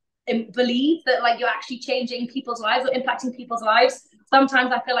to believe that like you're actually changing people's lives or impacting people's lives.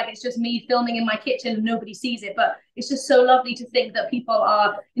 Sometimes I feel like it's just me filming in my kitchen and nobody sees it, but it's just so lovely to think that people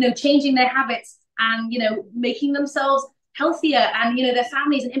are, changing their habits and, making themselves healthier and, their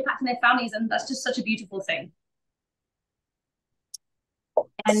families and impacting their families. And that's just such a beautiful thing.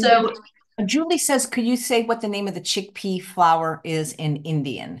 And So, Julie says, could you say what the name of the chickpea flour is in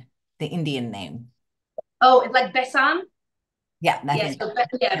Indian, the Indian name? oh, it's like besan. Yeah, I Yeah, think. so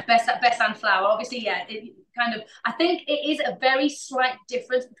besan flour. Obviously, yeah, it kind of. I think it is a very slight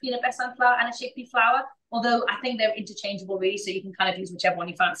difference between a besan flour and a chickpea flour. Although I think they're interchangeable, really, so you can kind of use whichever one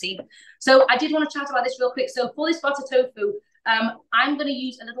you fancy. So I did want to chat about this real quick. So for this butter tofu, I'm going to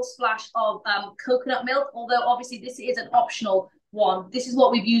use a little splash of coconut milk. Although obviously this is an optional one. This is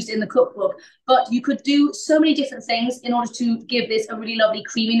what we've used in the cookbook, but you could do so many different things in order to give this a really lovely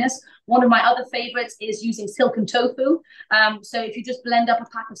creaminess. One of my other favorites is using silken tofu. So if you just blend up a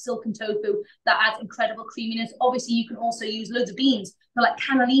pack of silken tofu, that adds incredible creaminess. Obviously, you can also use loads of beans, so like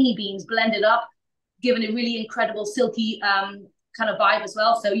cannellini beans, blended up, giving a really incredible silky kind of vibe as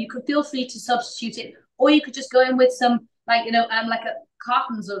well. So you could feel free to substitute it, or you could just go in with some like a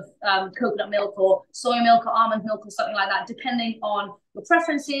cartons of coconut milk or soy milk or almond milk or something like that, depending on your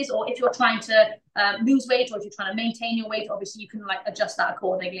preferences, or if you're trying to lose weight or if you're trying to maintain your weight, obviously you can like adjust that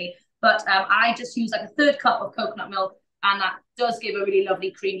accordingly. But I just use like a third cup of coconut milk, and that does give a really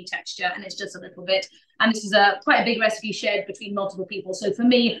lovely creamy texture, and it's just a little bit. And this is quite a big recipe shared between multiple people. So for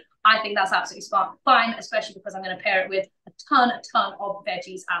me, I think that's absolutely fine, especially because I'm going to pair it with a ton of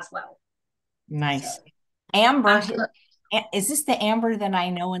veggies as well. Nice. So, Amber, absolutely. is this the Amber that I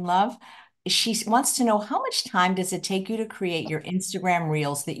know and love? She wants to know how much time does it take you to create your Instagram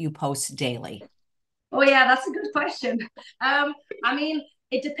reels that you post daily? Oh yeah, that's a good question. I mean,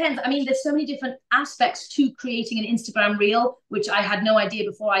 it depends. I mean, there's so many different aspects to creating an Instagram reel, which I had no idea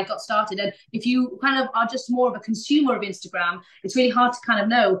before I got started. And if you kind of are just more of a consumer of Instagram, it's really hard to kind of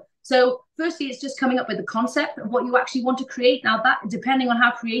know. So, firstly, it's just coming up with the concept of what you actually want to create. Now, that depending on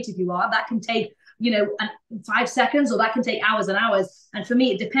how creative you are, that can take 5 seconds, or that can take hours and hours. And for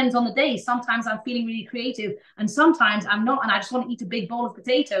me, it depends on the day. Sometimes I'm feeling really creative, and sometimes I'm not, and I just want to eat a big bowl of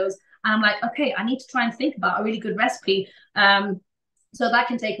potatoes. And I'm like, okay, I need to try and think about a really good recipe. So that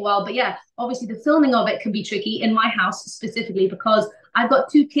can take a while. But yeah, obviously the filming of it can be tricky in my house specifically because I've got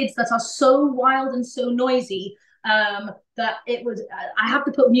two kids that are so wild and so noisy that I have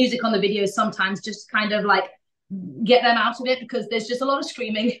to put music on the videos sometimes, just kind of like get them out of it because there's just a lot of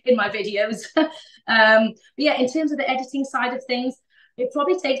screaming in my videos. But yeah, in terms of the editing side of things, it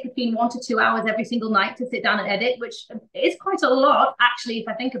probably takes between 1 to 2 hours every single night to sit down and edit, which is quite a lot actually if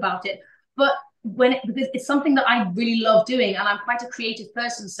I think about it. But because it's something that I really love doing, and I'm quite a creative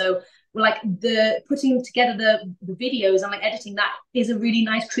person, so like the putting together the videos and like editing, that is a really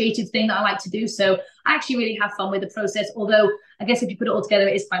nice creative thing that I like to do. So I actually really have fun with the process. Although I guess if you put it all together,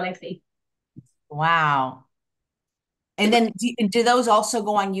 it is quite lengthy. Wow. And then do those also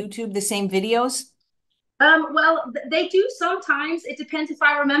go on YouTube, the same videos? Well, they do sometimes. It depends if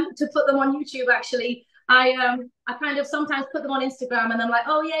I remember to put them on YouTube. Actually, I kind of sometimes put them on Instagram, and I'm like,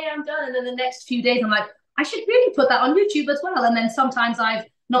 oh yeah, I'm done. And then the next few days, I'm like, I should really put that on YouTube as well. And then sometimes I've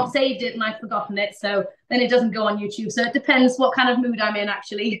not saved it and I've forgotten it. So then it doesn't go on YouTube. So it depends what kind of mood I'm in,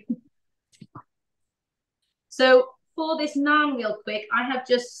 actually. So for this naan real quick, I have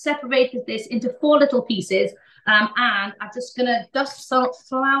just separated this into four little pieces. And I'm just going to dust some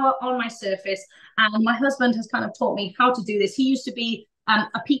flour on my surface. And my husband has kind of taught me how to do this. He used to be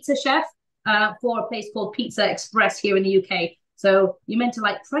a pizza chef for a place called Pizza Express here in the UK. So you're meant to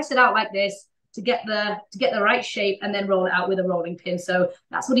like press it out like this to get the right shape and then roll it out with a rolling pin. So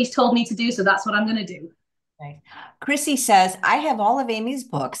that's what he's told me to do. So that's what I'm going to do. Okay. Chrissy says, I have all of Amy's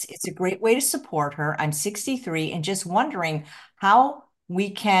books. It's a great way to support her. I'm 63 and just wondering how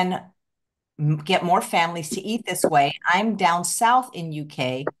we can get more families to eat this way. I'm down south in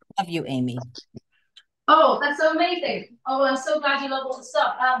UK. Love you, Amy. Oh, that's so amazing. Oh, I'm so glad you love all the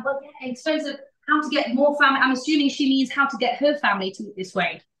stuff. But yeah, in terms of how to get more family, I'm assuming she means how to get her family to eat this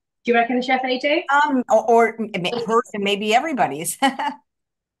way. Do you reckon, Chef AJ? Or hers and maybe everybody's.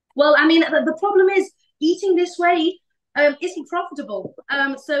 Well, I mean, the problem is eating this way isn't profitable.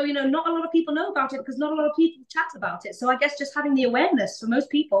 So, you know, not a lot of people know about it because not a lot of people chat about it. So I guess just having the awareness for most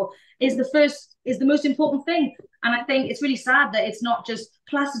people is the most important thing. And I think it's really sad that it's not just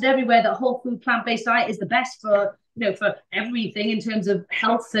plastered everywhere that whole food plant-based diet is the best for, you know, for everything in terms of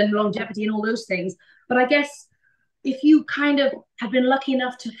health and longevity and all those things. But I guess if you kind of have been lucky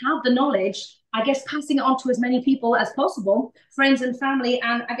enough to have the knowledge, I guess passing it on to as many people as possible, friends and family.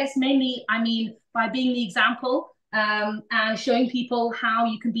 And I guess mainly, I mean, by being the example and showing people how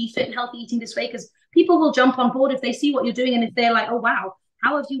you can be fit and healthy eating this way, because people will jump on board if they see what you're doing. And if they're like, oh, wow,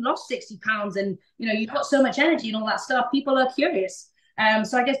 how have you lost 60 pounds? And, you know, you've got so much energy and all that stuff. People are curious.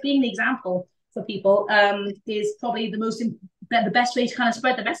 So I guess being the example for people is probably the best way to kind of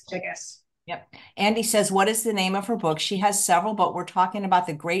spread the message, I guess. Yep. Andy says, what is the name of her book? She has several, but we're talking about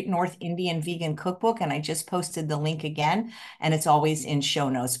the Great North Indian Vegan Cookbook. And I just posted the link again, and it's always in show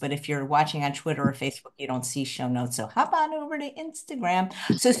notes. But if you're watching on Twitter or Facebook, you don't see show notes. So hop on over to Instagram.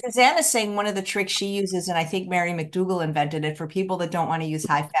 So Susanna's saying one of the tricks she uses, and I think Mary McDougall invented it for people that don't want to use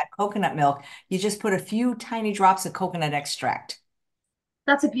high fat coconut milk, you just put a few tiny drops of coconut extract.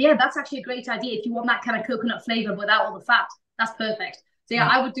 That's actually a great idea if you want that kind of coconut flavor without all the fat. That's perfect. So yeah,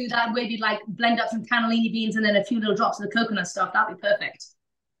 Yeah. I would do that. Maybe like blend up some cannellini beans and then a few little drops of the coconut stuff. That'd be perfect.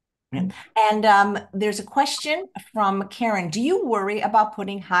 And there's a question from Karen. Do you worry about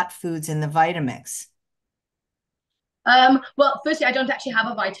putting hot foods in the Vitamix? Well, firstly, I don't actually have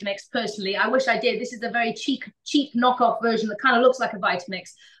a Vitamix personally. I wish I did. This is a very cheap knockoff version that kind of looks like a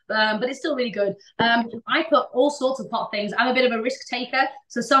Vitamix, but it's still really good. I put all sorts of hot things. I'm a bit of a risk taker,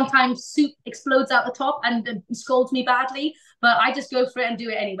 so sometimes soup explodes out the top and scolds me badly, but I just go for it and do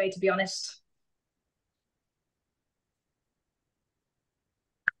it anyway, to be honest.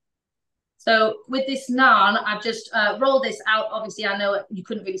 So with this naan, I've just rolled this out. Obviously, I know you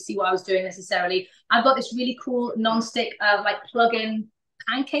couldn't really see what I was doing necessarily. I've got this really cool non-stick like plug-in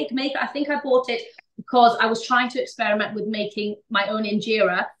pancake maker. I think I bought it because I was trying to experiment with making my own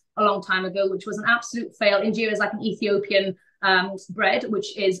injera a long time ago, which was an absolute fail. Injera is like an Ethiopian bread,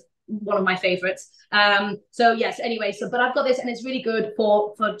 which is one of my favorites. So yes, anyway, but I've got this and it's really good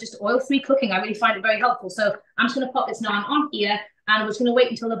for just oil-free cooking. I really find it very helpful. So I'm just going to pop this naan on here and we're just going to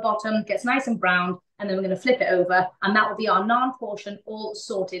wait until the bottom gets nice and brown and then we're going to flip it over and that will be our naan portion all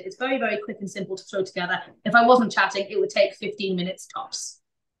sorted. It's very, very quick and simple to throw together. If I wasn't chatting, it would take 15 minutes tops.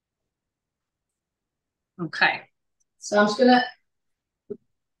 Okay, so I'm just going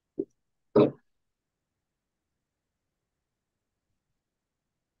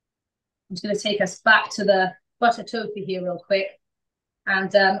to take us back to the butter tofu here real quick.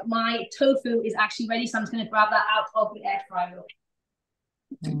 And my tofu is actually ready, so I'm just going to grab that out of the air fryer.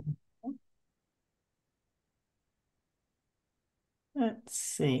 Let's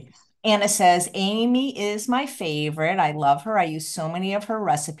see. Anna says, Amy is my favorite. I love her. I use so many of her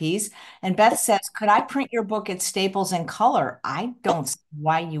recipes. And Beth says, could I print your book at Staples in color? I don't see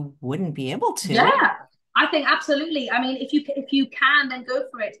why you wouldn't be able to. Yeah, I think absolutely. I mean, if you can, then go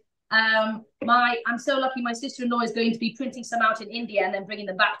for it. I'm so lucky. My sister-in-law is going to be printing some out in India and then bringing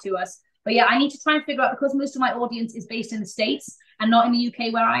them back to us. But yeah, I need to try and figure out because most of my audience is based in the States and not in the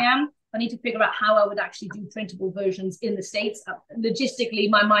UK where I am. I need to figure out how I would actually do printable versions in the States. Logistically,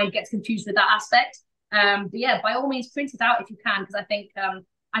 my mind gets confused with that aspect. But yeah, by all means, print it out if you can, because I think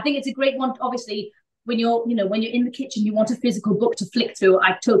it's a great one. Obviously, when you're in the kitchen, you want a physical book to flick through.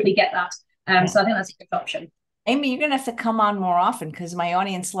 I totally get that. So I think that's a good option. Amy, you're going to have to come on more often because my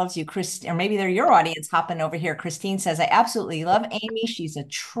audience loves you, Chris, or maybe they're your audience hopping over here. Christine says, I absolutely love Amy. She's a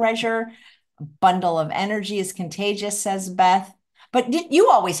treasure. A bundle of energy is contagious, says Beth. But you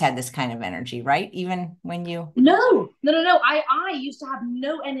always had this kind of energy, right? Even when you, No. I used to have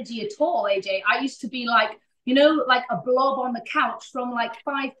no energy at all, AJ. I used to be like, like a blob on the couch from like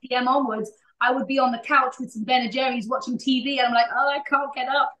 5 p.m. onwards. I would be on the couch with some Ben and Jerry's watching TV, and I'm like, oh, I can't get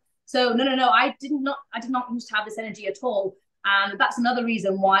up. So no. I did not used to have this energy at all. And that's another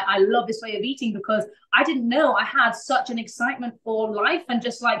reason why I love this way of eating, because I didn't know I had such an excitement for life. And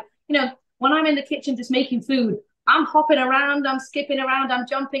just like, when I'm in the kitchen just making food, I'm hopping around, I'm skipping around, I'm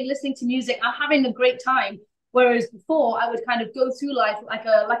jumping, listening to music, I'm having a great time. Whereas before, I would kind of go through life like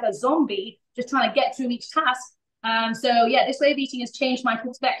a zombie, just trying to get through each task. So yeah, this way of eating has changed my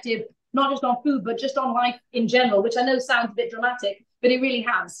perspective, not just on food, but just on life in general, which I know sounds a bit dramatic, but it really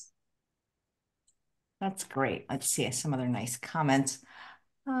has. that's great. Let's see some other nice comments.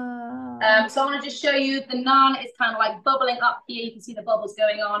 So I want to just show you the naan is kind of like bubbling up here. You can see the bubbles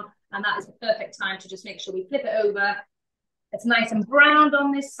going on, and that is the perfect time to just make sure we flip it over. It's nice and browned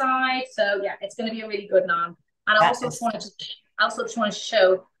on this side. So yeah, it's going to be a really good naan. And that is, I also just want to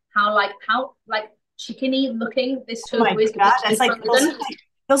show how chickeny looking this oh my tofu is God, because that's it's like been frozen.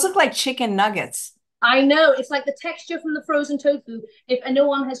 those look like chicken nuggets. I know it's like the texture from the frozen tofu. If no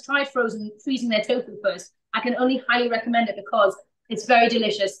one has tried frozen freezing their tofu first, I can only highly recommend it because it's very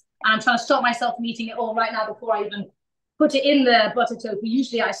delicious. And I'm trying to stop myself from eating it all right now before I even put it in the butter tofu.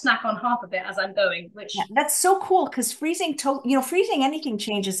 Usually I snack on half of it as I'm going, Yeah, which that's so cool because freezing anything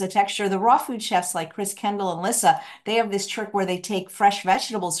changes the texture. The raw food chefs like Chris Kendall and Lissa, they have this trick where they take fresh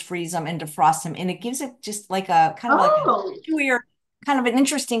vegetables, freeze them, and defrost them, and it gives it just like a kind of like oh, a chewier, kind of an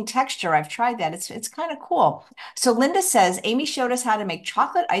interesting texture. I've tried that. It's kind of cool. So Linda says Amy showed us how to make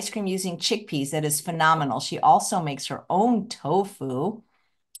chocolate ice cream using chickpeas. That is phenomenal. She also makes her own tofu.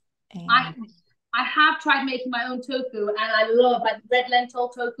 I And I have tried making my own tofu, and I love like red lentil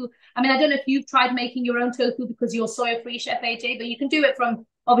tofu. I mean, I don't know if you've tried making your own tofu because you're soya free, Chef AJ, but you can do it from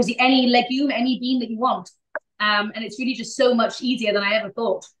obviously any legume, any bean that you want. And it's really just so much easier than I ever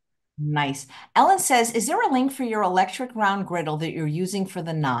thought. nice. Ellen says, is there a link for your electric round griddle that you're using for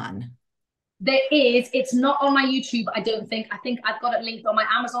the naan? There is. It's not on my YouTube, I don't think. I think I've got it linked on my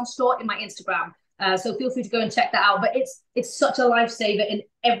Amazon store in my Instagram. So feel free to go and check that out. But it's such a lifesaver in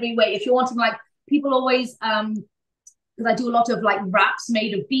every way. If you're wanting like people always because I do a lot of like wraps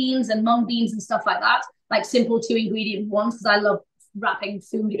made of beans and mung beans and stuff like that, like simple 2 ingredient ones because I love wrapping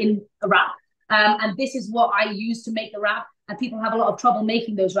food in a wrap. And this is what I use to make the wrap. And people have a lot of trouble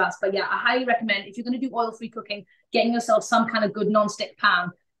making those wraps. But yeah, I highly recommend if you're going to do oil free cooking, getting yourself some kind of good non-stick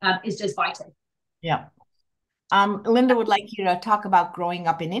pan is just vital. Yeah. Linda would like you to talk about growing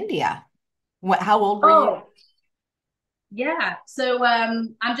up in India. How old were you? Oh, yeah. So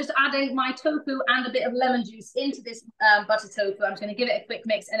I'm just adding my tofu and a bit of lemon juice into this butter tofu. I'm just going to give it a quick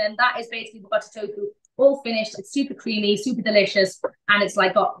mix. And then that is basically the butter tofu all finished. It's super creamy, super delicious. And it's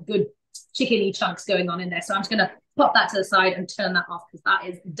like got good chickeny chunks going on in there. So I'm just going to pop that to the side and turn that off because that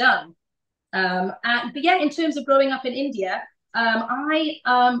is done. But yeah, in terms of growing up in India, I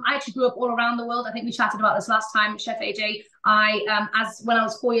actually grew up all around the world. I think we chatted about this last time, Chef AJ. As when I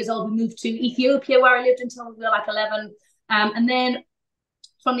was 4 years old, we moved to Ethiopia, where I lived until we were like 11. And then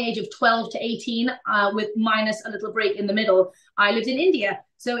from the age of 12 to 18, with minus a little break in the middle, I lived in India.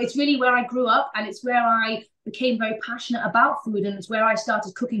 So it's really where I grew up, and it's where I became very passionate about food, and it's where I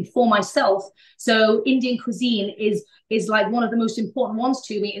started cooking for myself. So Indian cuisine is like one of the most important ones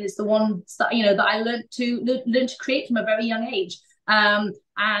to me, and it's the one that that I learned to create from a very young age. And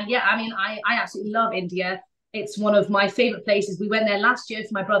yeah, I mean, I absolutely love India. It's one of my favorite places. We went there last year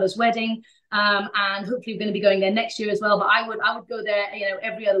for my brother's wedding, and hopefully we're going to be going there next year as well. But I would go there,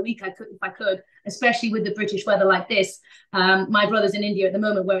 every other week I could if I could, especially with the British weather like this. My brother's in India at the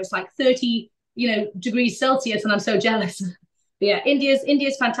moment where it's like 30, degrees Celsius, and I'm so jealous. But yeah,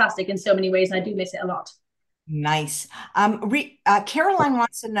 India's fantastic in so many ways, and I do miss it a lot. Nice. Caroline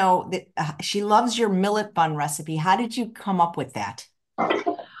wants to know that she loves your millet bun recipe. How did you come up with that?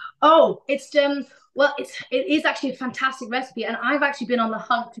 Oh, it is actually a fantastic recipe, and I've actually been on the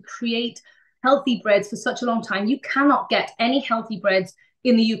hunt to create healthy breads for such a long time. You cannot get any healthy breads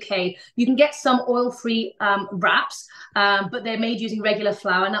in the UK. You can get some oil-free wraps, but they're made using regular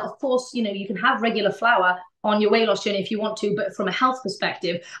flour. Now, of course, you can have regular flour on your weight loss journey if you want to, but from a health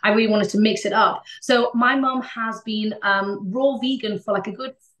perspective, I really wanted to mix it up. So my mom has been raw vegan for like a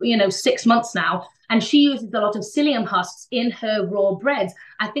good, 6 months now, and she uses a lot of psyllium husks in her raw breads.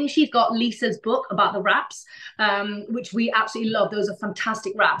 I think she's got Lisa's book about the wraps, which we absolutely love. Those are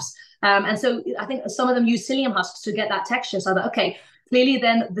fantastic wraps. And so I think some of them use psyllium husks to get that texture. So I thought, okay, clearly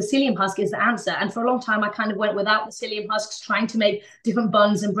then the psyllium husk is the answer. And for a long time, I kind of went without the psyllium husks, trying to make different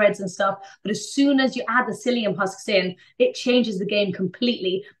buns and breads and stuff. But as soon as you add the psyllium husks in, it changes the game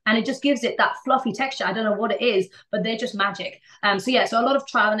completely. And it just gives it that fluffy texture. I don't know what it is, but they're just magic. So yeah, so a lot of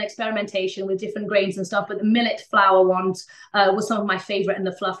trial and experimentation with different grains and stuff, but the millet flour ones was some of my favorite and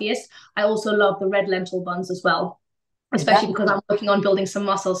the fluffiest. I also love the red lentil buns as well, especially That because I'm working on building some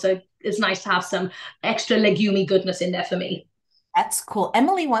muscle. So it's nice to have some extra legumy goodness in there for me. That's cool.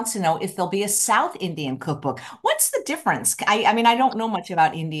 Emily wants to know if there'll be a South Indian cookbook. What's the difference? I mean, I don't know much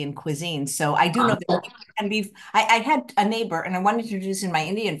about Indian cuisine, so I do know that it can be. I had a neighbor and I wanted to introduce in my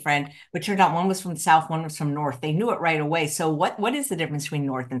Indian friend, but turned out one was from the South, one was from North. They knew it right away. So what is the difference between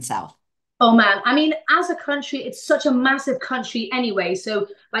North and South? Oh man, I mean, as a country, it's such a massive country anyway. So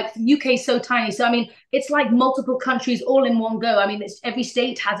like UK is so tiny. So I mean, it's like multiple countries all in one go. I mean, it's every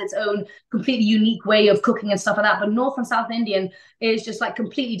state has its own completely unique way of cooking and stuff like that. But North and South Indian is just like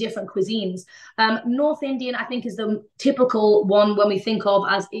completely different cuisines. North Indian, I think, is the typical one when we think of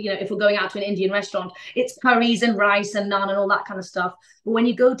as, if we're going out to an Indian restaurant, it's curries and rice and naan and all that kind of stuff. But when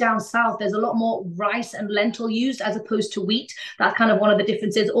you go down south, there's a lot more rice and lentil used as opposed to wheat. That's kind of one of the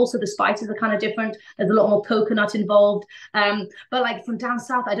differences. Also, the spices are kind of different. There's a lot more coconut involved. But like from down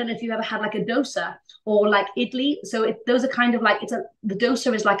south, I don't know if you've ever had like a dosa or like idli. So those are kind of like the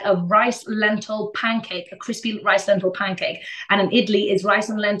dosa is like a rice lentil pancake, a crispy rice lentil pancake, and an idli is rice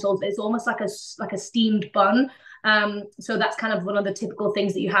and lentils. It's almost like a steamed bun. So that's kind of one of the typical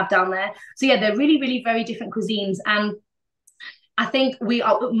things that you have down there. So yeah, they're really, really very different cuisines. And I think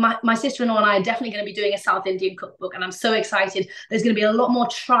my sister-in-law and I are definitely going to be doing a South Indian cookbook, and I'm so excited. There's going to be a lot more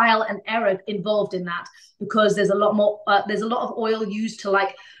trial and error involved in that because there's a lot of oil used to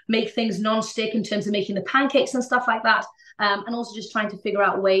like make things non-stick in terms of making the pancakes and stuff like that. And also just trying to figure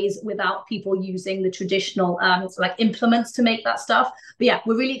out ways without people using the traditional like implements to make that stuff. But yeah,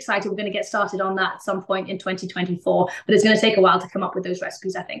 we're really excited. We're going to get started on that at some point in 2024, but it's going to take a while to come up with those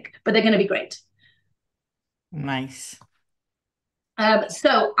recipes, I think, but they're going to be great. Nice.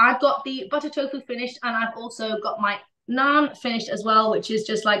 So I've got the butter tofu finished, and I've also got my naan finished as well, which is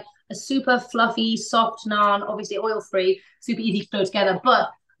just like a super fluffy, soft naan, obviously oil free, super easy to throw together. But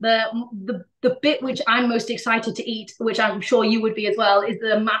the bit which I'm most excited to eat, which I'm sure you would be as well, is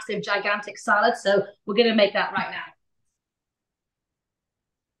the massive, gigantic salad. So we're gonna make that right now.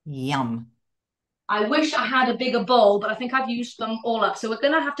 Yum. I wish I had a bigger bowl, but I think I've used them all up. So we're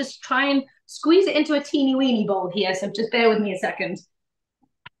gonna have to try and squeeze it into a teeny weeny bowl here. So just bear with me a second.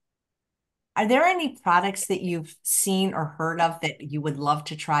 Are there any products that you've seen or heard of that you would love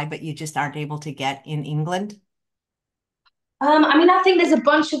to try, but you just aren't able to get in England? I mean, I think there's a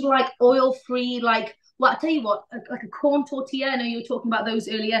bunch of like oil-free, like, well, I'll tell you what, like a corn tortilla. I know you were talking about those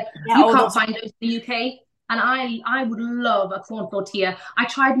earlier. Yeah, You oh, can't those. find those in the UK, and I would love a corn tortilla. I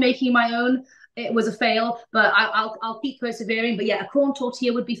tried making my own. It was a fail, but I'll keep persevering. But yeah, a corn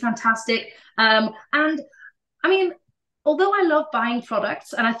tortilla would be fantastic. And I mean, although I love buying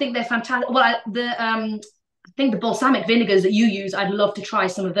products and I think they're fantastic. Well, I think the balsamic vinegars that you use, I'd love to try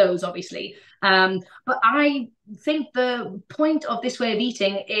some of those, obviously. But I think the point of this way of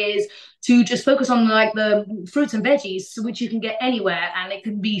eating is to just focus on like the fruits and veggies, which you can get anywhere and it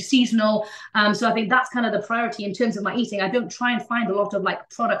can be seasonal. So I think that's kind of the priority in terms of my eating. I don't try and find a lot of like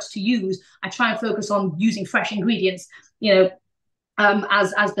products to use. I try and focus on using fresh ingredients, you know,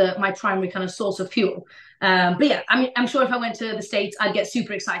 as the my primary kind of source of fuel. But yeah, I mean, I'm sure if I went to the States, I'd get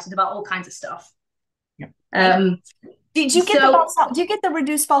super excited about all kinds of stuff. Yeah. Um, Did you get the so do you get the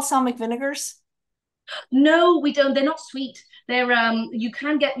reduced balsamic vinegars? no, we don't. They're not sweet. They're you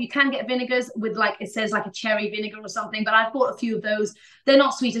can get vinegars with like it says like a cherry vinegar or something, but I've bought a few of those. They're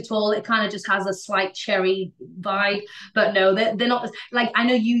not sweet at all. It kind of just has a slight cherry vibe. But no, they're not like I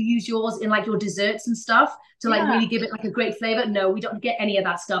know you use yours in like your desserts and stuff to like Yeah. really give it like a great flavor. No, we don't get any of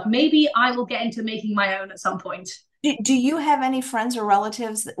that stuff. Maybe I will get into making my own at some point. Do you have any friends or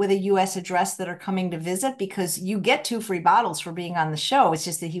relatives with a US address that are coming to visit? Because you get 2 free bottles for being on the show. It's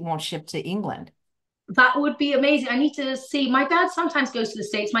just that he won't ship to England. That would be amazing. I need to see. My dad sometimes goes to the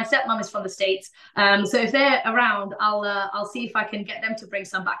States. My stepmom is from the States. So if they're around, I'll see if I can get them to bring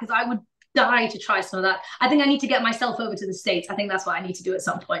some back because I would die to try some of that. I think I need to get myself over to the States. I think that's what I need to do at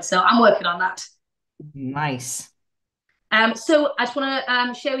some point. So I'm working on that. Nice. So I just want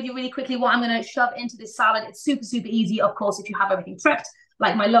to share with you really quickly what I'm going to shove into this salad. It's super, super easy, of course, if you have everything prepped,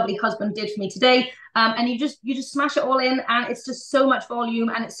 like my lovely husband did for me today. And you just smash it all in, and it's just so much volume,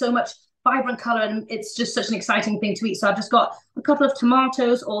 and it's so much vibrant color, and it's just such an exciting thing to eat. So I've just got a couple of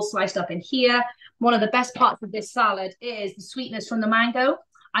tomatoes all sliced up in here. One of the best parts of this salad is the sweetness from the mango.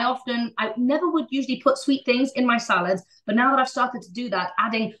 I never would usually put sweet things in my salads, but now that I've started to do that,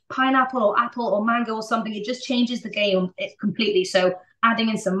 adding pineapple or apple or mango or something, it just changes the game completely. So adding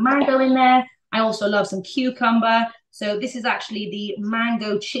in some mango in there. I also love some cucumber. So this is actually the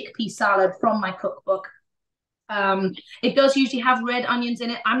mango chickpea salad from my cookbook. It does usually have red onions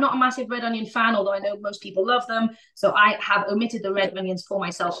in it. I'm not a massive red onion fan, although I know most people love them. So I have omitted the red onions for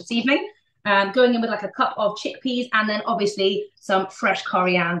myself this evening. Going in with like a cup of chickpeas and then obviously some fresh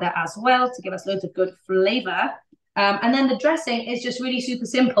coriander as well to give us loads of good flavor. And then the dressing is just really super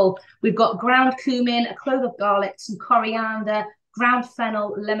simple. We've got ground cumin, a clove of garlic, some coriander, ground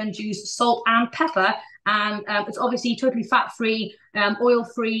fennel, lemon juice, salt, and pepper. And it's obviously totally fat-free,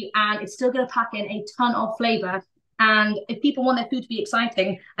 oil-free, and it's still going to pack in a ton of flavor. And if people want their food to be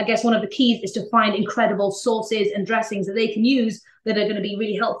exciting, I guess one of the keys is to find incredible sauces and dressings that they can use that are going to be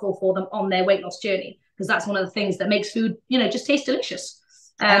really helpful for them on their weight loss journey. Because that's one of the things that makes food, just taste delicious.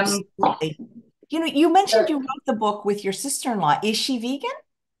 Absolutely. You mentioned you wrote the book with your sister-in-law. Is she vegan?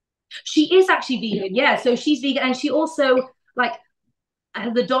 She is actually vegan, yeah. So she's vegan, and she also like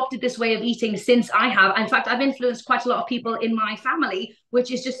has adopted this way of eating since I have. In fact, I've influenced quite a lot of people in my family,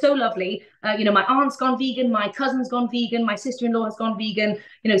 which is just so lovely. My aunt's gone vegan, my cousin's gone vegan, my sister-in-law has gone vegan.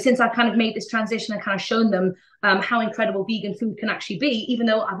 Since I've kind of made this transition and kind of shown them how incredible vegan food can actually be, even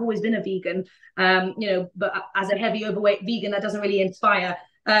though I've always been a vegan, but as a heavy overweight vegan, that doesn't really inspire.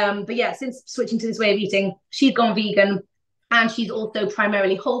 But yeah, since switching to this way of eating, she's gone vegan, and she's also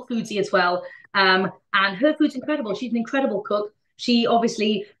primarily whole foodsy as well. And her food's incredible. She's an incredible cook. She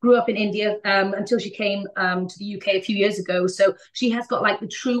obviously grew up in India until she came to the UK a few years ago. So she has got like the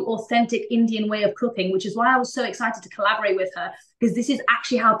true, authentic Indian way of cooking, which is why I was so excited to collaborate with her, because this is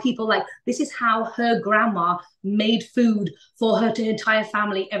actually how this is how her grandma made food for her entire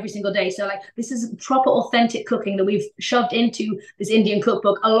family every single day. So like this is proper, authentic cooking that we've shoved into this Indian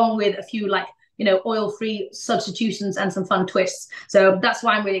cookbook, along with a few oil-free substitutions and some fun twists. So that's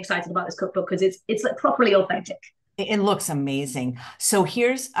why I'm really excited about this cookbook, because it's like properly authentic. It looks amazing. So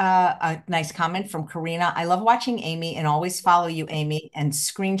here's a nice comment from Karina. I love watching Amy and always follow you, Amy, and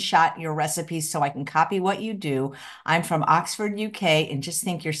screenshot your recipes so I can copy what you do. I'm from Oxford, UK, and just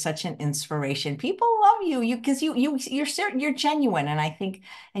think you're such an inspiration. People love you because you're certain you're genuine, and I think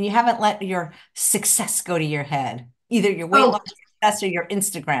and you haven't let your success go to your head, either your weight Oh, loss success or your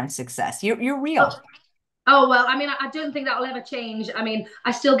Instagram success. You're oh, real. Oh, well, I mean, I don't think that will ever change. I mean,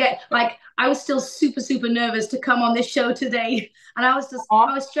 I still get I was still super, super nervous to come on this show today. And I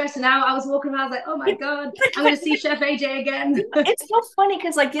was stressing out. I was walking around, I was like, oh my God, I'm going to see Chef AJ again. It's so funny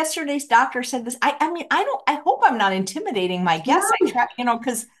because like yesterday's doctor said this. I mean, I hope I'm not intimidating my guests. I No, try,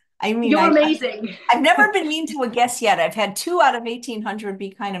 because I mean, you're amazing. I've never been mean to a guest yet. I've had two out of 1,800 be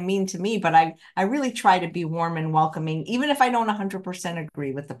kind of mean to me, but I really try to be warm and welcoming, even if I don't 100%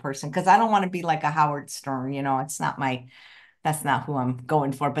 agree with the person, because I don't want to be like a Howard Stern, it's not that's not who I'm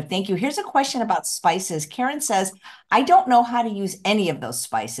going for. But thank you. Here's a question about spices. Karen says, I don't know how to use any of those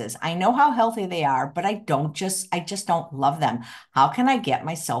spices. I know how healthy they are, but I just don't love them. How can I get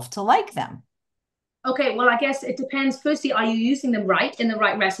myself to like them? Okay, well, I guess it depends. Firstly, are you using them right in the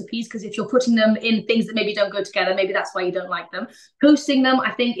right recipes? Because if you're putting them in things that maybe don't go together, maybe that's why you don't like them. Toasting them,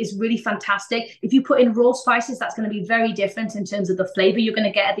 I think, is really fantastic. If you put in raw spices, that's going to be very different in terms of the flavor you're going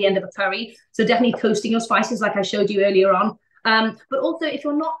to get at the end of a curry. So definitely toasting your spices, like I showed you earlier on. But also, if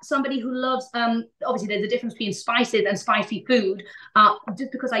you're not somebody who loves, obviously, there's a difference between spices and spicy food.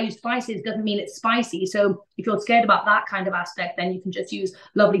 Just because I use spices doesn't mean it's spicy. So if you're scared about that kind of aspect, then you can just use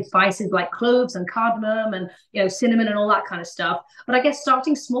lovely spices like cloves and cardamom and cinnamon and all that kind of stuff. But I guess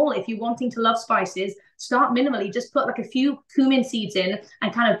starting small, if you're wanting to love spices, start minimally. Just put like a few cumin seeds in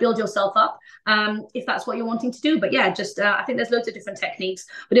and kind of build yourself up, if that's what you're wanting to do. But yeah, just I think there's loads of different techniques.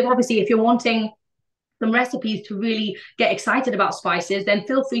 But if you're wanting some recipes to really get excited about spices, then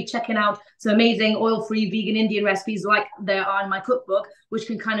feel free checking out some amazing oil-free vegan Indian recipes like there are in my cookbook, which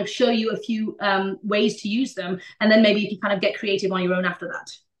can kind of show you a few ways to use them. And then maybe you can kind of get creative on your own after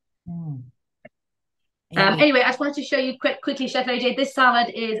that. Mm. Anyway, I just wanted to show you quickly, Chef AJ, this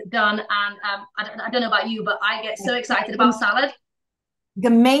salad is done. And I don't know about you, but I get so excited about salad. The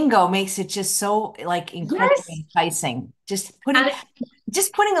mango makes it just so like Yes. incredibly enticing. And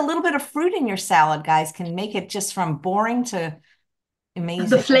Just putting a little bit of fruit in your salad, guys, can make it just from boring to amazing.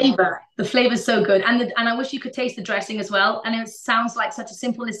 the flavor is so good. And I wish you could taste the dressing as well. And it sounds like such a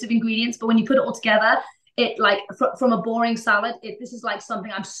simple list of ingredients, but when you put it all together, it like from a boring salad, this is like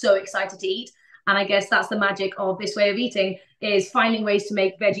something I'm so excited to eat. And I guess that's the magic of this way of eating, is finding ways to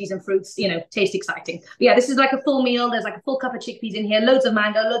make veggies and fruits, taste exciting. But yeah, this is like a full meal. There's like a full cup of chickpeas in here, loads of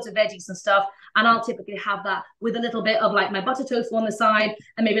mango, loads of veggies and stuff. And I'll typically have that with a little bit of like my butter tofu on the side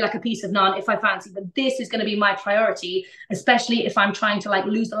and maybe like a piece of naan if I fancy. But this is going to be my priority, especially if I'm trying to like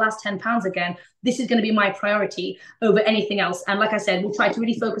lose the last 10 pounds again. This is going to be my priority over anything else. And like I said, we'll try to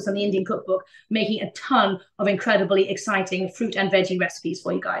really focus on the Indian cookbook, making a ton of incredibly exciting fruit and veggie recipes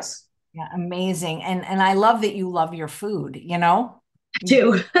for you guys. Yeah, amazing. And I love that you love your food, you know? I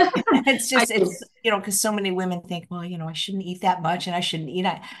do. It's I just do. it's because so many women think, well, I shouldn't eat that much and I shouldn't eat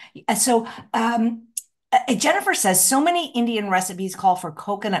it. So Jennifer says so many Indian recipes call for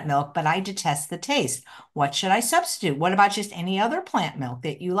coconut milk, but I detest the taste. What should I substitute? What about just any other plant milk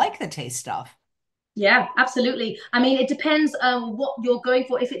that you like the taste of? Yeah, absolutely. I mean, it depends what you're going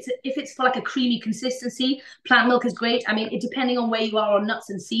for. If it's for like a creamy consistency, plant milk is great. I mean, it depending on where you are on nuts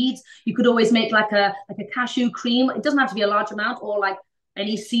and seeds, you could always make like a cashew cream. It doesn't have to be a large amount, or like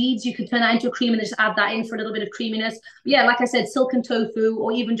any seeds, you could turn that into a cream and just add that in for a little bit of creaminess. But yeah, like I said, silken tofu,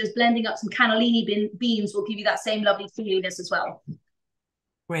 or even just blending up some cannellini beans will give you that same lovely creaminess as well.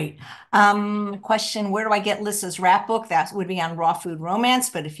 Great. Question, where do I get Lissa's rap book? That would be on Raw Food Romance,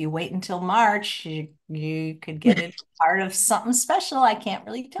 but if you wait until March, you could get it part of something special I can't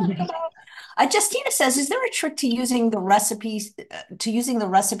really talk about. Justina says, is there a trick to using the recipe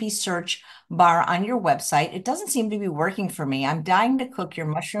search bar on your website? It doesn't seem to be working for me. I'm dying to cook your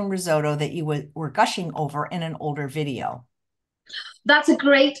mushroom risotto that you were gushing over in an older video. That's a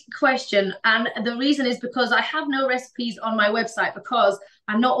great question. And the reason is because I have no recipes on my website because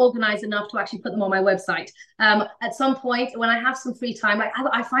I'm not organized enough to actually put them on my website. At some point, when I have some free time, like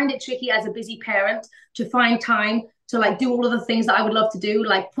I find it tricky as a busy parent to find time to like do all of the things that I would love to do,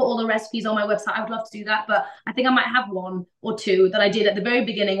 like put all the recipes on my website. I would love to do that, but I think I might have one or two that I did at the very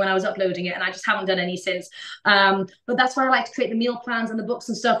beginning when I was uploading it, and I just haven't done any since. But that's why I like to create the meal plans and the books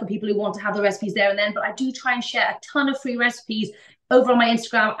and stuff for people who want to have the recipes there and then. But I do try and share a ton of free recipes over on my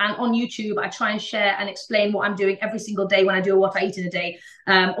Instagram and on YouTube. I try and share and explain what I'm doing every single day when I do what I eat in a day.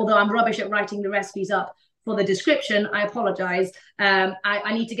 Although I'm rubbish at writing the recipes up for the description, I apologize.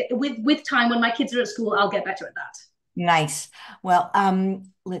 I need to get with time when my kids are at school. I'll get better at that. Nice. Well,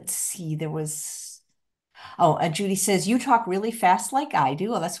 let's see. Judy says, you talk really fast like I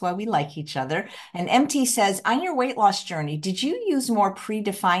do. Well, that's why we like each other. And MT says, on your weight loss journey, did you use more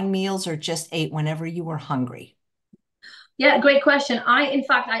predefined meals or just ate whenever you were hungry? Yeah, great question. In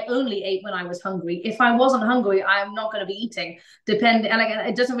fact, I only ate when I was hungry. If I wasn't hungry, I'm not going to be eating. And like,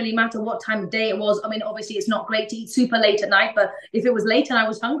 it doesn't really matter what time of day it was. I mean, obviously, it's not great to eat super late at night, but if it was late and I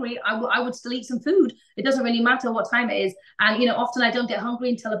was hungry, I would still eat some food. It doesn't really matter what time it is. And often I don't get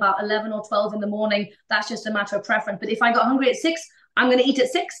hungry until about 11 or 12 in the morning. That's just a matter of preference. But if I got hungry at 6, I'm going to eat at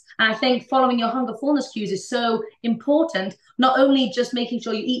 6. And I think following your hunger fullness cues is so important. Not only just making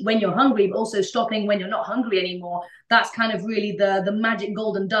sure you eat when you're hungry, but also stopping when you're not hungry anymore. That's kind of really the magic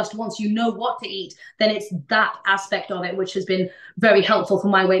golden dust. Once you know what to eat, then it's that aspect of it, which has been very helpful for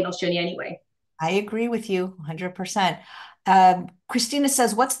my weight loss journey anyway. I agree with you 100%. Christina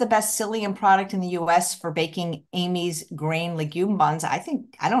says, what's the best psyllium product in the US for baking Amy's grain legume buns? I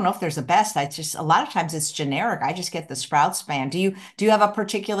don't know if there's a best. I just, a lot of times it's generic. I just get the Sprouts brand. Do you have a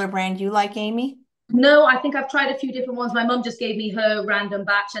particular brand you like, Amy? No, I think I've tried a few different ones. My mum just gave me her random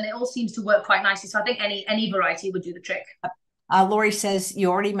batch, and it all seems to work quite nicely. So I think any variety would do the trick. Lori says you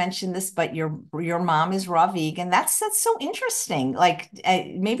already mentioned this, but your mom is raw vegan. That's so interesting. Like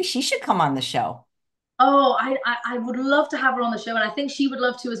maybe she should come on the show. Oh, I would love to have her on the show, and I think she would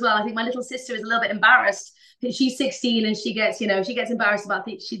love to as well. I think my little sister is a little bit embarrassed. She's 16 and she gets embarrassed about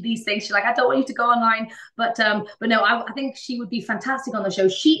these things. She's like, I don't want you to go online, but no, I think she would be fantastic on the show.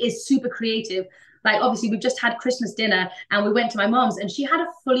 She is super creative. Like obviously, we've just had Christmas dinner and we went to my mom's and she had a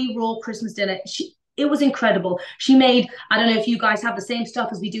fully raw Christmas dinner. It was incredible. She made, I don't know if you guys have the same stuff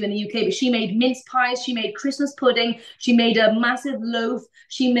as we do in the UK, but she made mince pies, she made Christmas pudding, she made a massive loaf,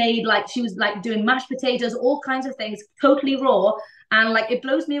 she was like doing mashed potatoes, all kinds of things, totally raw. And like it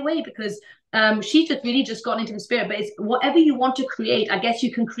blows me away because she just really just got into the spirit. But it's whatever you want to create, I guess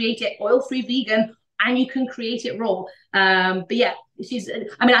you can create it oil-free vegan and you can create it raw. But yeah,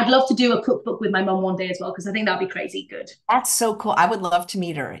 I mean, I'd love to do a cookbook with my mom one day as well, because I think that'd be crazy good. That's so cool. I would love to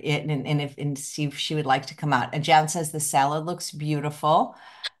meet her and see if she would like to come out. And Jan says the salad looks beautiful.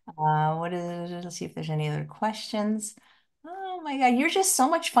 What is it? Let's see if there's any other questions. Oh my God, you're just so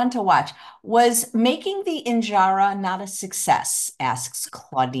much fun to watch. Was making the injera not a success? Asks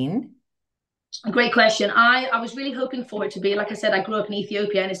Claudine. Great question. I was really hoping for it to be, like I said, I grew up in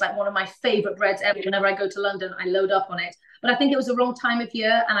Ethiopia and it's like one of my favorite breads ever. Whenever I go to London, I load up on it. But I think it was the wrong time of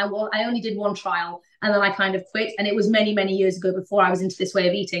year and I only did one trial and then I kind of quit. And it was many, many years ago before I was into this way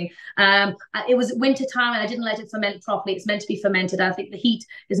of eating. It was winter time and I didn't let it ferment properly. It's meant to be fermented. I think the heat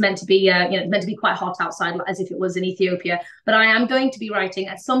is meant to be, it's meant to be quite hot outside as if it was in Ethiopia. But I am going to be writing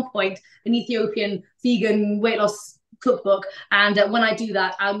at some point an Ethiopian vegan weight loss cookbook. And when I do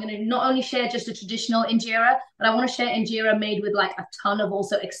that, I'm going to not only share just a traditional injera, but I want to share injera made with like a ton of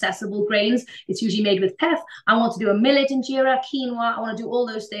also accessible grains. It's usually made with pef. I want to do a millet injera, quinoa. I want to do all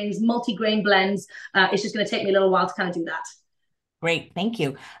those things, multi-grain blends. It's just going to take me a little while to kind of do that. Great, thank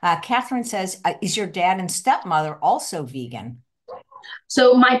you. Catherine says, is your dad and stepmother also vegan?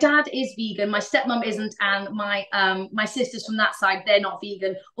 So my dad is vegan, my stepmom isn't, and my sisters from that side, they're not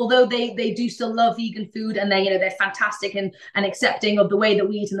vegan. Although they do still love vegan food and they're fantastic and accepting of the way that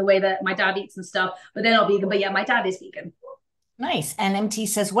we eat and the way that my dad eats and stuff, but they're not vegan. But yeah, my dad is vegan. Nice. And MT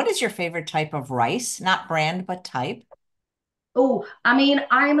says, what is your favorite type of rice? Not brand, but type. Oh, I mean,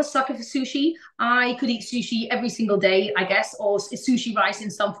 I'm a sucker for sushi. I could eat sushi every single day, I guess, or sushi rice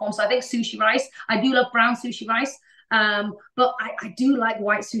in some form. So I think sushi rice. I do love brown sushi rice. But I do like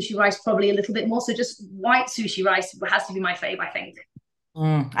white sushi rice probably a little bit more. So just white sushi rice has to be my fave, I think.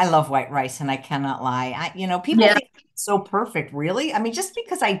 I love white rice and I cannot lie. People Yeah. think it's so perfect, really. I mean, just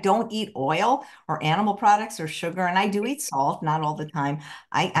because I don't eat oil or animal products or sugar, and I do eat salt, not all the time.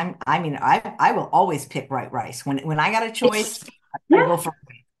 I will always pick white rice. When I got a choice, It's I yeah, go for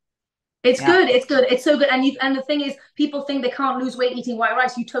it. it's Yeah. good. It's good. It's so good. And the thing is, people think they can't lose weight eating white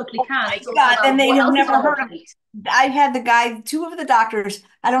rice. You totally Oh can. my It's also God. Then about they what have else is never on your heard of. plate. I had the guy, two of the doctors.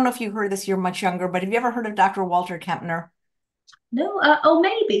 I don't know if you heard this, you're much younger, but have you ever heard of Dr. Walter Kempner? No, oh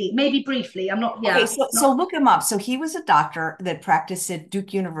maybe briefly. I'm not, Okay, yeah, so not look him up. So he was a doctor that practiced at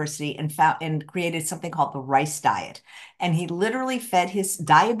Duke University and found and created something called the rice diet. And he literally fed his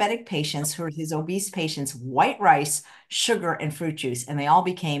diabetic patients, who are his obese patients, white rice, sugar, and fruit juice. And they all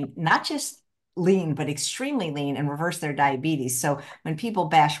became not just lean, but extremely lean and reversed their diabetes. So when people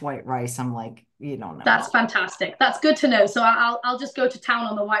bash white rice, I'm like, you don't that's know. fantastic. That's good to know. So I'll just go to town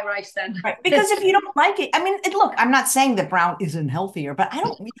on the white rice then. Right. Because if you don't like it, I mean, look, I'm not saying that brown isn't healthier, but I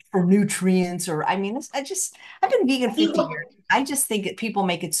don't need it for nutrients or, I mean, I've been vegan Eat 50 years. I just think that people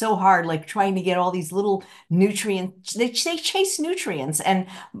make it so hard, like trying to get all these little nutrients. They chase nutrients and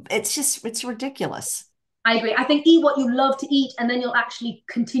it's ridiculous. I agree. I think eat what you love to eat, and then you'll actually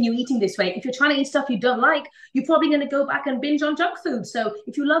continue eating this way. If you're trying to eat stuff you don't like, you're probably going to go back and binge on junk food. So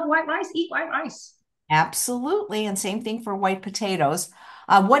if you love white rice, eat white rice. Absolutely. And same thing for white potatoes.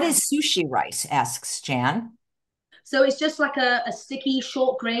 What Yeah. is sushi rice? Asks Jan. So it's just like a sticky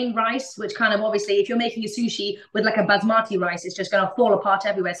short grain rice, which kind of obviously, if you're making a sushi with like a basmati rice, it's just going to fall apart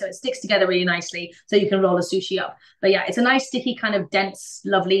everywhere. So it sticks together really nicely so you can roll a sushi up. But yeah, it's a nice, sticky, kind of dense,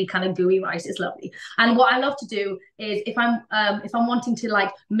 lovely, kind of gooey rice. It's lovely. And what I love to do is if I'm wanting to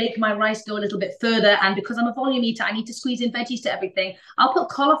like make my rice go a little bit further, and because I'm a volume eater, I need to squeeze in veggies to everything. I'll put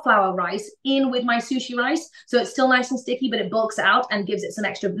cauliflower rice in with my sushi rice, so it's still nice and sticky, but it bulks out and gives it some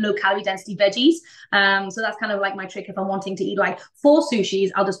extra low calorie density veggies. So that's kind of like my trick. If I'm wanting to eat like four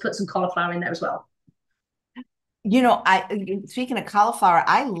sushis, I'll just put some cauliflower in there as well. I speaking of cauliflower,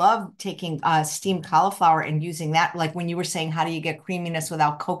 I love taking steamed cauliflower and using that. Like when you were saying, how do you get creaminess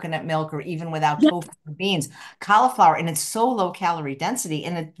without coconut milk or even without Yeah, tofu or beans? Cauliflower, and it's so low calorie density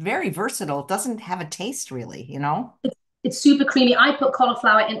and it's very versatile. It doesn't have a taste really, you know? it's super creamy. I put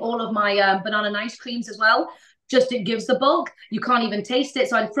cauliflower in all of my banana nice creams as well. Just it gives the bulk. You can't even taste it.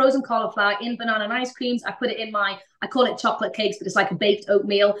 So I had frozen cauliflower in banana ice creams. I put it in I call it chocolate cakes, but it's like a baked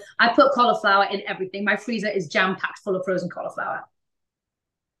oatmeal. I put cauliflower in everything. My freezer is jam packed full of frozen cauliflower.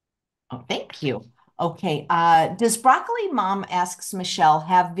 Oh, thank you. Okay. Does Broccoli Mom, asks Michelle,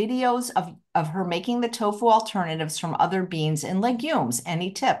 have videos of her making the tofu alternatives from other beans and legumes?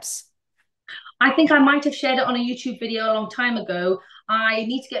 Any tips? I think I might have shared it on a YouTube video a long time ago. I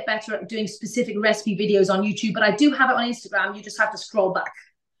need to get better at doing specific recipe videos on YouTube, but I do have it on Instagram. You just have to scroll back.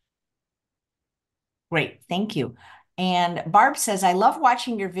 Great, thank you. And Barb says, I love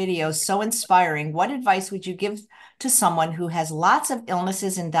watching your videos, so inspiring. What advice would you give to someone who has lots of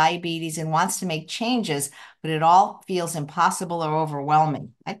illnesses and diabetes and wants to make changes, but it all feels impossible or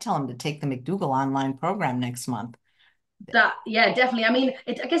overwhelming? I'd tell him to take the McDougall online program next month. That yeah, definitely. I mean,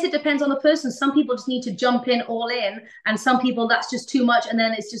 I guess it depends on the person. Some people just need to jump in all in, and some people that's just too much, and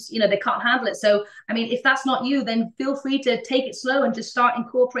then it's just they can't handle it. So I mean, if that's not you, then feel free to take it slow and just start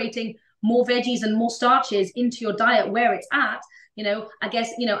incorporating more veggies and more starches into your diet where it's at. I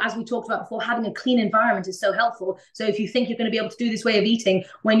guess, as we talked about before, having a clean environment is so helpful. So if you think you're going to be able to do this way of eating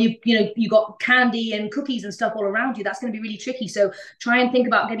when you got candy and cookies and stuff all around you, that's going to be really tricky. So try and think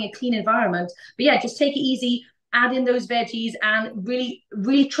about getting a clean environment. But yeah, just take it easy, add in those veggies, and really,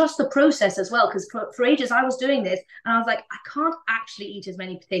 really trust the process as well. Because for ages I was doing this and I was like, I can't actually eat as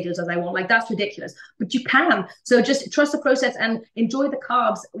many potatoes as I want. Like, that's ridiculous. But you can. So just trust the process and enjoy the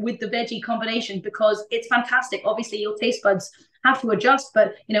carbs with the veggie combination, because it's fantastic. Obviously, your taste buds have to adjust,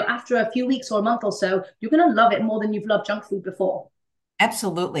 but after a few weeks or a month or so, you're going to love it more than you've loved junk food before.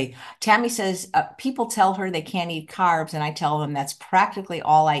 Absolutely. Tammy says people tell her they can't eat carbs, and I tell them that's practically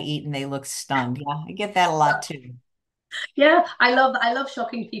all I eat, and they look stunned. Yeah, I get that a lot too. Yeah, I love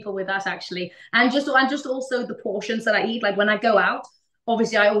shocking people with that, actually. And just also the portions that I eat. Like when I go out,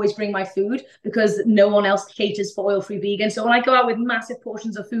 obviously I always bring my food because no one else caters for oil-free vegan. So when I go out with massive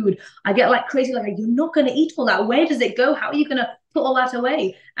portions of food, I get like crazy, like, you're not going to eat all that. Where does it go? How are you going to put all that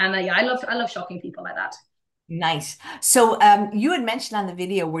away? And yeah, I love shocking people like that. Nice. So you had mentioned on the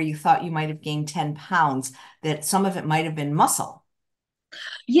video where you thought you might have gained 10 pounds, that some of it might have been muscle.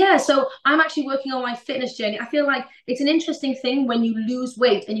 Yeah, so I'm actually working on my fitness journey. I feel like it's an interesting thing when you lose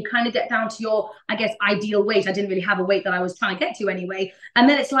weight and you kind of get down to your, I guess, ideal weight. I didn't really have a weight that I was trying to get to anyway. And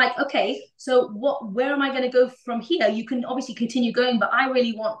then it's like, okay, so where am I going to go from here? You can obviously continue going, but I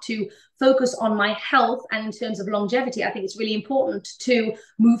really want to focus on my health. And in terms of longevity, I think it's really important to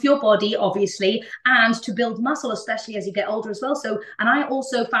move your body, obviously, and to build muscle, especially as you get older as well. So, and I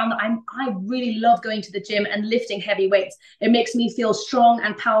also found that I really love going to the gym and lifting heavy weights. It makes me feel strong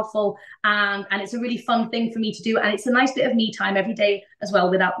and powerful, and it's a really fun thing for me to do, and it's a nice bit of me time every day as well,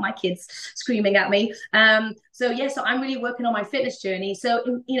 without my kids screaming at me. So yeah, so I'm really working on my fitness journey.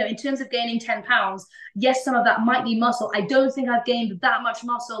 So in terms of gaining 10 pounds, yes, some of that might be muscle. I don't think I've gained that much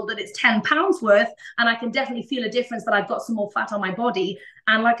muscle that it's 10 pounds worth, and I can definitely feel a difference that I've got some more fat on my body.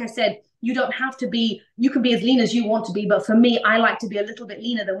 And like I said, you don't have to be, you can be as lean as you want to be, but for me, I like to be a little bit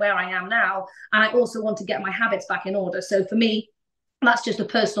leaner than where I am now, and I also want to get my habits back in order. So for me, that's just a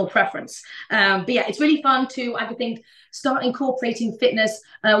personal preference. But yeah, it's really fun to, I think, start incorporating fitness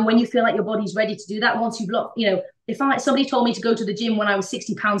when you feel like your body's ready to do that. Once you've lost, if somebody told me to go to the gym when I was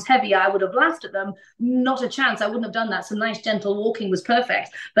 60 pounds heavier, I would have laughed at them. Not a chance. I wouldn't have done that. Some nice gentle walking was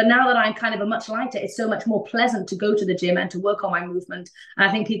perfect. But now that I'm kind of a much lighter, it's so much more pleasant to go to the gym and to work on my movement. And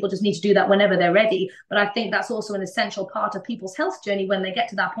I think people just need to do that whenever they're ready. But I think that's also an essential part of people's health journey when they get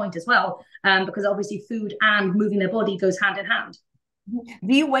to that point as well, because obviously food and moving their body goes hand in hand.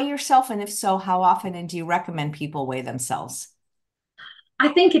 Do you weigh yourself? And if so, how often? And do you recommend people weigh themselves? I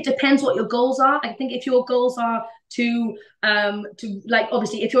think it depends what your goals are. I think if your goals are to like,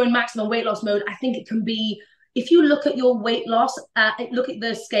 obviously if you're in maximum weight loss mode, I think it can be, if you look at your weight loss, look at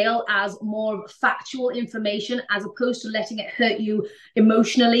the scale as more factual information as opposed to letting it hurt you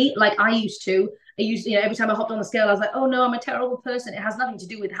emotionally, like I used to. I used, every time I hopped on the scale, I was like, oh no, I'm a terrible person. It has nothing to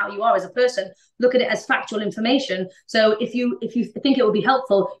do with how you are as a person. Look at it as factual information. So if you think it will be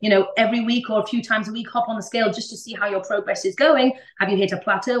helpful, every week or a few times a week, hop on the scale just to see how your progress is going. Have you hit a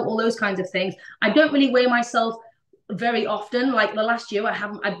plateau? All those kinds of things. I don't really weigh myself very often. Like the last year,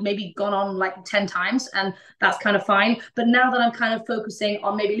 I've maybe gone on like 10 times, and that's kind of fine. But now that I'm kind of focusing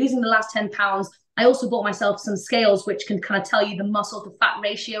on maybe losing the last 10 pounds, I also bought myself some scales which can kind of tell you the muscle to fat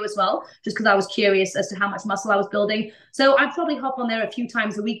ratio as well, just because I was curious as to how much muscle I was building. So I'd probably hop on there a few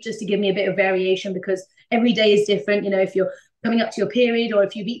times a week just to give me a bit of variation, because every day is different. If you're coming up to your period, or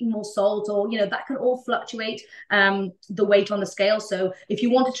if you've eaten more salt, or that can all fluctuate the weight on the scale. So if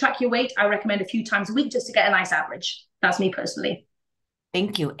you want to track your weight, I recommend a few times a week just to get a nice average. That's me personally.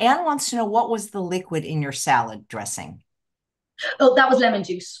 Thank you. Anne wants to know, what was the liquid in your salad dressing? Oh, that was lemon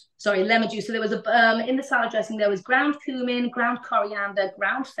juice. Sorry, lemon juice. So there was in the salad dressing, there was ground cumin, ground coriander,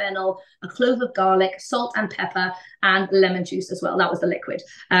 ground fennel, a clove of garlic, salt and pepper, and lemon juice as well. That was the liquid.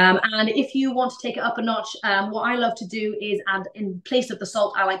 And if you want to take it up a notch, what I love to do is add, in place of the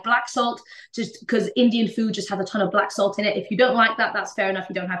salt, I like black salt, just because Indian food just has a ton of black salt in it. If you don't like that, that's fair enough.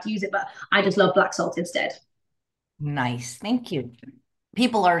 You don't have to use it, but I just love black salt instead. Nice. Thank you.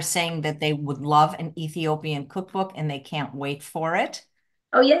 People are saying that they would love an Ethiopian cookbook and they can't wait for it.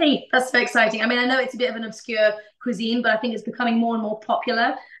 Oh, yay. That's so exciting. I mean, I know it's a bit of an obscure cuisine, but I think it's becoming more and more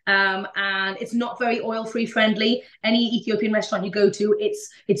popular. And it's not very oil-free friendly. Any Ethiopian restaurant you go to,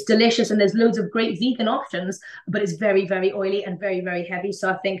 it's delicious, and there's loads of great vegan options, but it's very, very oily and very, very heavy. So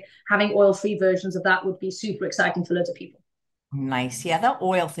I think having oil-free versions of that would be super exciting for loads of people. Nice. Yeah, the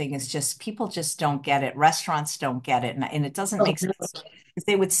oil thing is just people just don't get it. Restaurants don't get it. And it doesn't Oh make no. sense because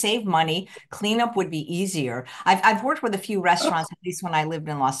they would save money. Cleanup would be easier. I've worked with a few restaurants, at least when I lived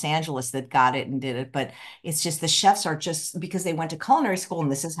in Los Angeles, that got it and did it. But it's just the chefs are just because they went to culinary school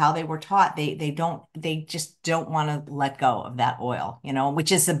and this is how they were taught. They just don't want to let go of that oil,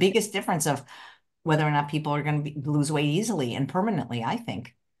 which is the biggest difference of whether or not people are going to lose weight easily and permanently, I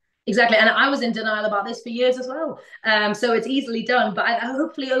think. Exactly. And I was in denial about this for years as well. So it's easily done. But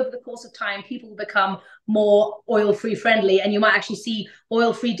hopefully, over the course of time, people will become more oil free friendly. And you might actually see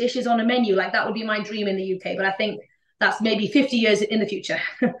oil free dishes on a menu. Like that would be my dream in the UK. But I think that's maybe 50 years in the future.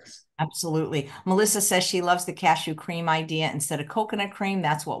 Absolutely. Melissa says she loves the cashew cream idea instead of coconut cream.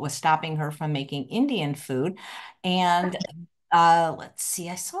 That's what was stopping her from making Indian food. And let's see,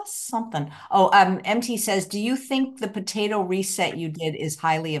 I saw something. Oh, MT says, do you think the potato reset you did is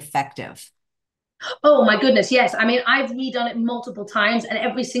highly effective? Oh my goodness, yes. I mean, I've redone it multiple times, and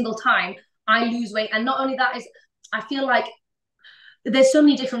every single time I lose weight. And not only that is, I feel like there's so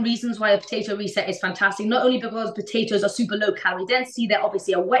many different reasons why a potato reset is fantastic. Not only because potatoes are super low calorie density, they're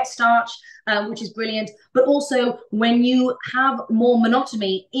obviously a wet starch, which is brilliant, but also when you have more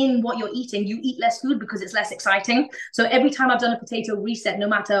monotony in what you're eating, you eat less food because it's less exciting. So every time I've done a potato reset, no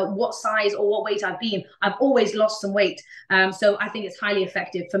matter what size or what weight I've been, I've always lost some weight. So I think it's highly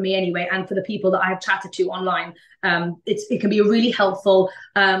effective for me anyway, and for the people that I've chatted to online. It can be a really helpful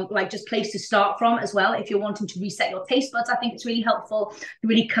like just place to start from as well if you're wanting to reset your taste buds. I think it's really helpful to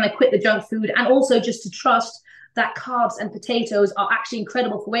really kind of quit the junk food, and also just to trust that carbs and potatoes are actually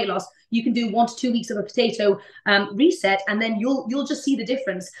incredible for weight loss. You can do 1 to 2 weeks of a potato reset, and then you'll just see the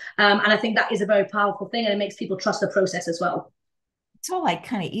difference. And I think that is a very powerful thing, and it makes people trust the process as well. It's all I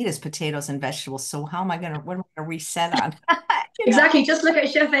kind of eat is potatoes and vegetables. So what am I going to reset on? You know? Exactly. Just look at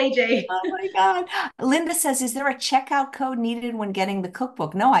Chef AJ. Oh my God. Linda says, is there a checkout code needed when getting the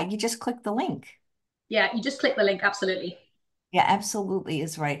cookbook? No, you just click the link. Yeah, you just click the link. Absolutely. Yeah, absolutely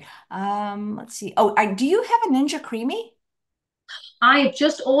is right. Let's see. Oh, do you have a Ninja Creamy? I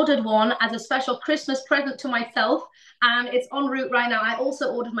just ordered one as a special Christmas present to myself, and it's en route right now. I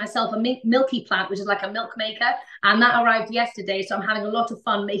also ordered myself a milky plant, which is like a milk maker, and that arrived yesterday. So I'm having a lot of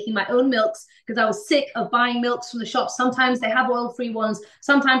fun making my own milks because I was sick of buying milks from the shop. Sometimes they have oil-free ones,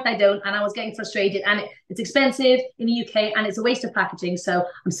 sometimes they don't, and I was getting frustrated. And it's expensive in the UK, and it's a waste of packaging. So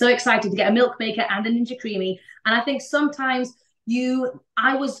I'm so excited to get a milk maker and a Ninja Creamy. And I think sometimes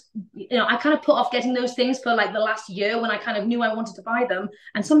I was, I kind of put off getting those things for like the last year when I kind of knew I wanted to buy them.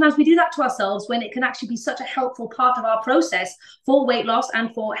 And sometimes we do that to ourselves when it can actually be such a helpful part of our process for weight loss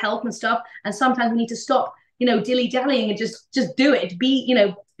and for health and stuff. And sometimes we need to stop, dilly dallying and just do it.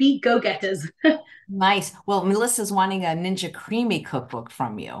 Be go getters. Nice. Well, Melissa's wanting a Ninja Creamy cookbook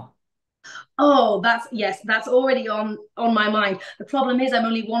from you. Oh, that's already on my mind. The problem is I'm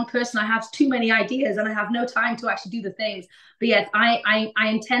only one person. I have too many ideas and I have no time to actually do the things. But yes, I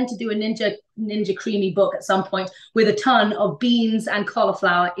intend to do a Ninja Creamy book at some point with a ton of beans and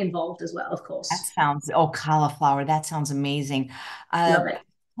cauliflower involved as well, of That course. sounds, oh, cauliflower. That sounds amazing. Uh, Love it.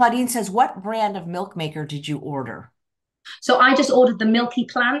 Claudine says, what brand of milk maker did you order? So I just ordered the Milky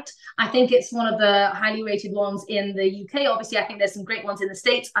Plant. I think it's one of the highly rated ones in the UK. Obviously, I think there's some great ones in the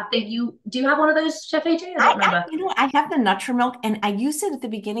States. I think you do you have one of those, Chef AJ? I don't remember. I have the Nutrimilk and I used it at the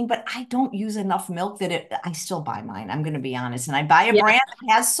beginning, but I don't use enough milk I still buy mine. I'm going to be honest. And I buy a Yeah. brand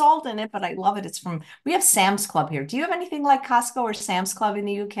that has salt in it, but I love it. We have Sam's Club here. Do you have anything like Costco or Sam's Club in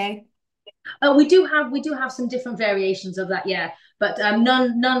the UK? We do have some different variations of that, yeah, but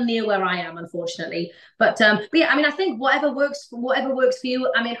none near where I am, unfortunately. But yeah, I mean, I think whatever works for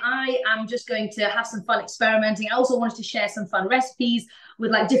you. I mean, I am just going to have some fun experimenting. I also wanted to share some fun recipes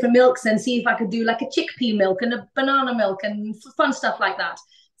with like different milks and see if I could do like a chickpea milk and a banana milk and fun stuff like that.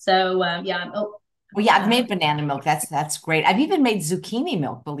 So yeah, Well, yeah, I've made banana milk. That's great. I've even made zucchini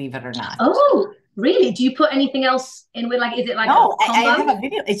milk, believe it or not. oh, really? Do you put anything else in with like? Is it like a No, I combo? have a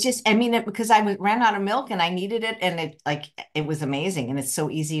video. It's just, I mean, because ran out of milk and I needed it, and it was amazing, and it's so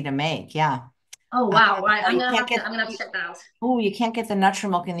easy to make. Yeah. Oh Uh, wow! Right, you can't get. I'm gonna have to check that out. Oh, you can't get the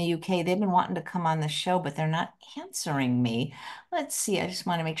Nutrimilk in the UK. They've been wanting to come on the show, but they're not answering me. Let's see. I just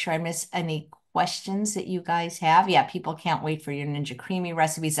want to make sure I miss any questions that you guys have. Yeah, people can't wait for your Ninja Creamy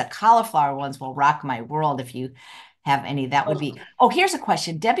recipes. The cauliflower ones will rock my world if you have any. That would be. Oh, here's a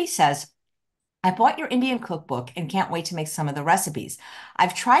question. Debbie says, I bought your Indian cookbook and can't wait to make some of the recipes.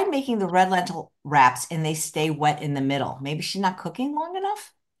 I've tried making the red lentil wraps and they stay wet in the middle. Maybe she's not cooking long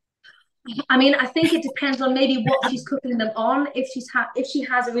enough. I mean, I think it depends on maybe what she's cooking them on. If she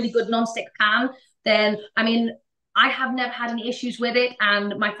has a really good non-stick pan, then I mean, I have never had any issues with it,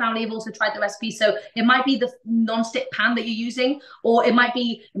 and my family have also tried the recipe. So it might be the non-stick pan that you're using, or it might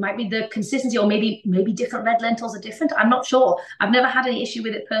be the consistency, or maybe different red lentils are different. I'm not sure. I've never had any issue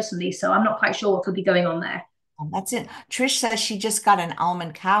with it personally, so I'm not quite sure what could be going on there. That's it. Trish says she just got an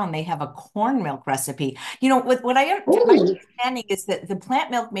almond cow and they have a corn milk recipe. You know, what my Ooh. understanding is that the plant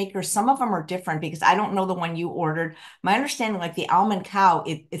milk makers, some of them are different because I don't know the one you ordered. My understanding, like the almond cow,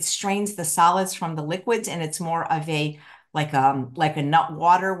 it strains the solids from the liquids and it's more of a like a nut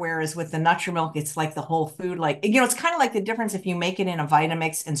water, whereas with the Nutrimilk, it's like the whole food. Like, you know, it's kind of like the difference if you make it in a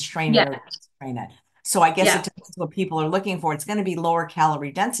Vitamix and strain it Yeah, or don't strain it. So I guess it yeah. depends what people are looking for. It's going to be lower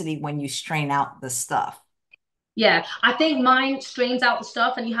calorie density when you strain out the stuff. Yeah, I think mine strains out the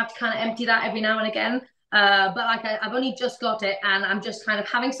stuff, and you have to kind of empty that every now and again. But like I've only just got it, and I'm just kind of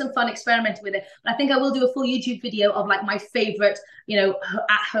having some fun experimenting with it. But I think I will do a full YouTube video of like my favorite,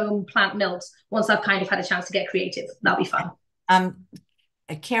 at home plant milks once I've kind of had a chance to get creative. That'll be fun. Um,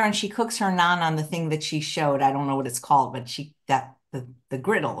 Karen, she cooks her naan on the thing that she showed. I don't know what it's called, but she that the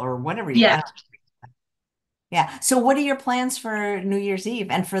griddle or whatever you. I Yeah. don't, yeah. So, what are your plans for New Year's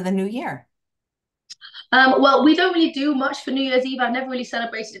Eve and for the new year? Well, we don't really do much for New Year's Eve. I've never really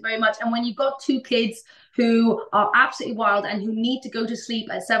celebrated it very much. And when you've got two kids who are absolutely wild and who need to go to sleep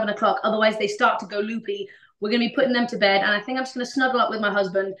at 7 o'clock, otherwise they start to go loopy, we're going to be putting them to bed. And I think I'm just going to snuggle up with my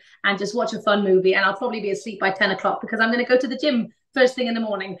husband and just watch a fun movie. And I'll probably be asleep by 10 o'clock because I'm going to go to the gym first thing in the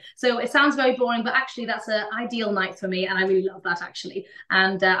morning. So it sounds very boring, but actually that's an ideal night for me. And I really love that actually.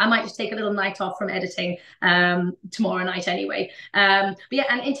 And I might just take a little night off from editing tomorrow night anyway. But yeah,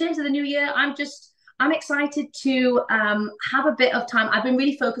 and in terms of the new year, I'm excited to have a bit of time. I've been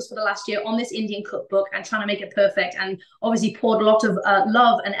really focused for the last year on this Indian cookbook and trying to make it perfect, and obviously poured a lot of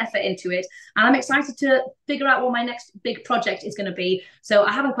love and effort into it. And I'm excited to figure out what my next big project is going to be. So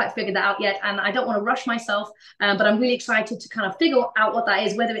I haven't quite figured that out yet, and I don't want to rush myself, but I'm really excited to kind of figure out what that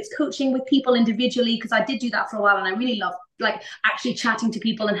is, whether it's coaching with people individually, because I did do that for a while and I really love like actually chatting to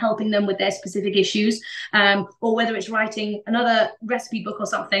people and helping them with their specific issues, or whether it's writing another recipe book or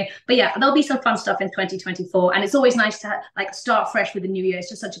something. But yeah, there'll be some fun stuff in 2024, and it's always nice to like start fresh with the new year. It's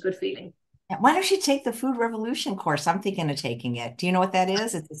just such a good feeling. Why don't you take the Food Revolution course? I'm thinking of taking it. Do you know what that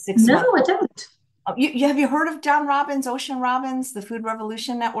is? It's a six No, month. I don't. Oh, you have you heard of John Robbins, Ocean Robbins, the Food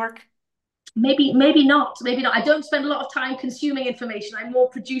Revolution Network? Maybe not. Maybe not. I don't spend a lot of time consuming information. I more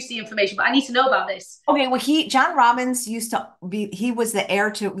produce the information, but I need to know about this. Okay, well, John Robbins used to be, he was the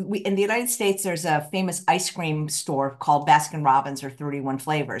heir to, in the United States, there's a famous ice cream store called Baskin Robbins or 31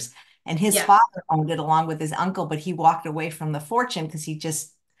 Flavors. And his Yeah. father owned it along with his uncle, but he walked away from the fortune because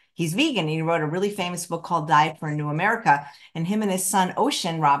he's vegan. And he wrote a really famous book called Diet for a New America. And him and his son,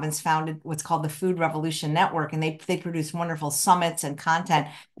 Ocean Robbins, founded what's called the Food Revolution Network. And they produce wonderful summits and content.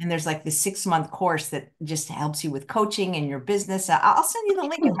 And there's like this 6 month course that just helps you with coaching and your business. I'll send you the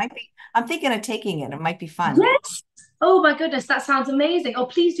link. It might be, I'm thinking of taking it. It might be fun. Yes. Oh my goodness, that sounds amazing. Oh,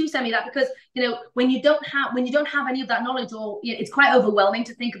 please do send me that because when you don't have any of that knowledge, or it's quite overwhelming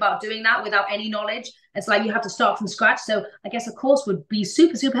to think about doing that without any knowledge. It's like you have to start from scratch. So I guess a course would be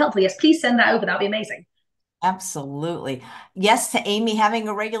super, super helpful. Yes, please send that over. That'd be amazing. Absolutely. Yes, to Amy having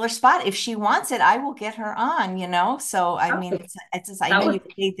a regular spot. If she wants it, I will get her on, you know? So, I mean, Okay. it's just, I That know would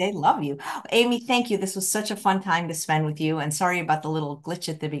they love you. Amy, thank you. This was such a fun time to spend with you. And sorry about the little glitch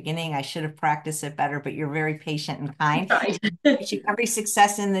at the beginning. I should have practiced it better, but you're very patient and be kind. tried. Wish you every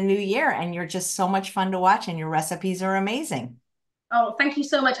success in the new year. And you're just so much fun to watch, and your recipes are amazing. Oh, thank you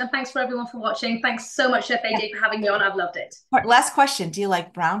so much. And thanks for everyone for watching. Thanks so much, Chef Yeah. AJ, for having me on. I've loved it. Last question. Do you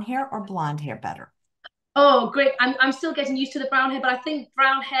like brown hair or blonde hair better? Oh, great. I'm still getting used to the brown hair, but I think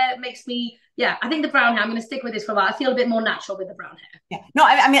brown hair makes me, yeah, I think the brown hair, I'm going to stick with this for a while. I feel a bit more natural with the brown hair. Yeah. No,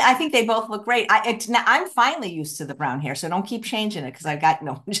 I mean, I think they both look great. Now I'm finally used to the brown hair, so don't keep changing it because I got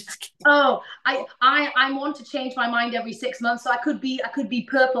no. I'm just kidding. Oh, I want to change my mind every 6 months, so I could be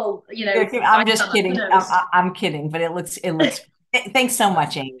purple, by I'm just summer. Who kidding. knows? I'm kidding, but it looks. Thanks so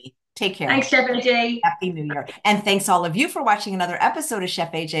much, Amy. Take care. Thanks, Chef AJ. Happy New Year. And thanks all of you for watching another episode of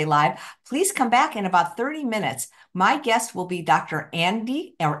Chef AJ Live. Please come back in about 30 minutes. My guest will be Dr.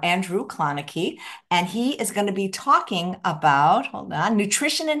 Andy or Andrew Klonicky, and he is going to be talking about, hold on,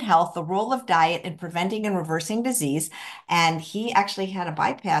 nutrition and health, the role of diet in preventing and reversing disease. And he actually had a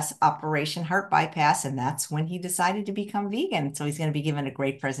bypass operation, heart bypass, and that's when he decided to become vegan. So he's going to be giving a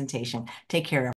great presentation. Take care.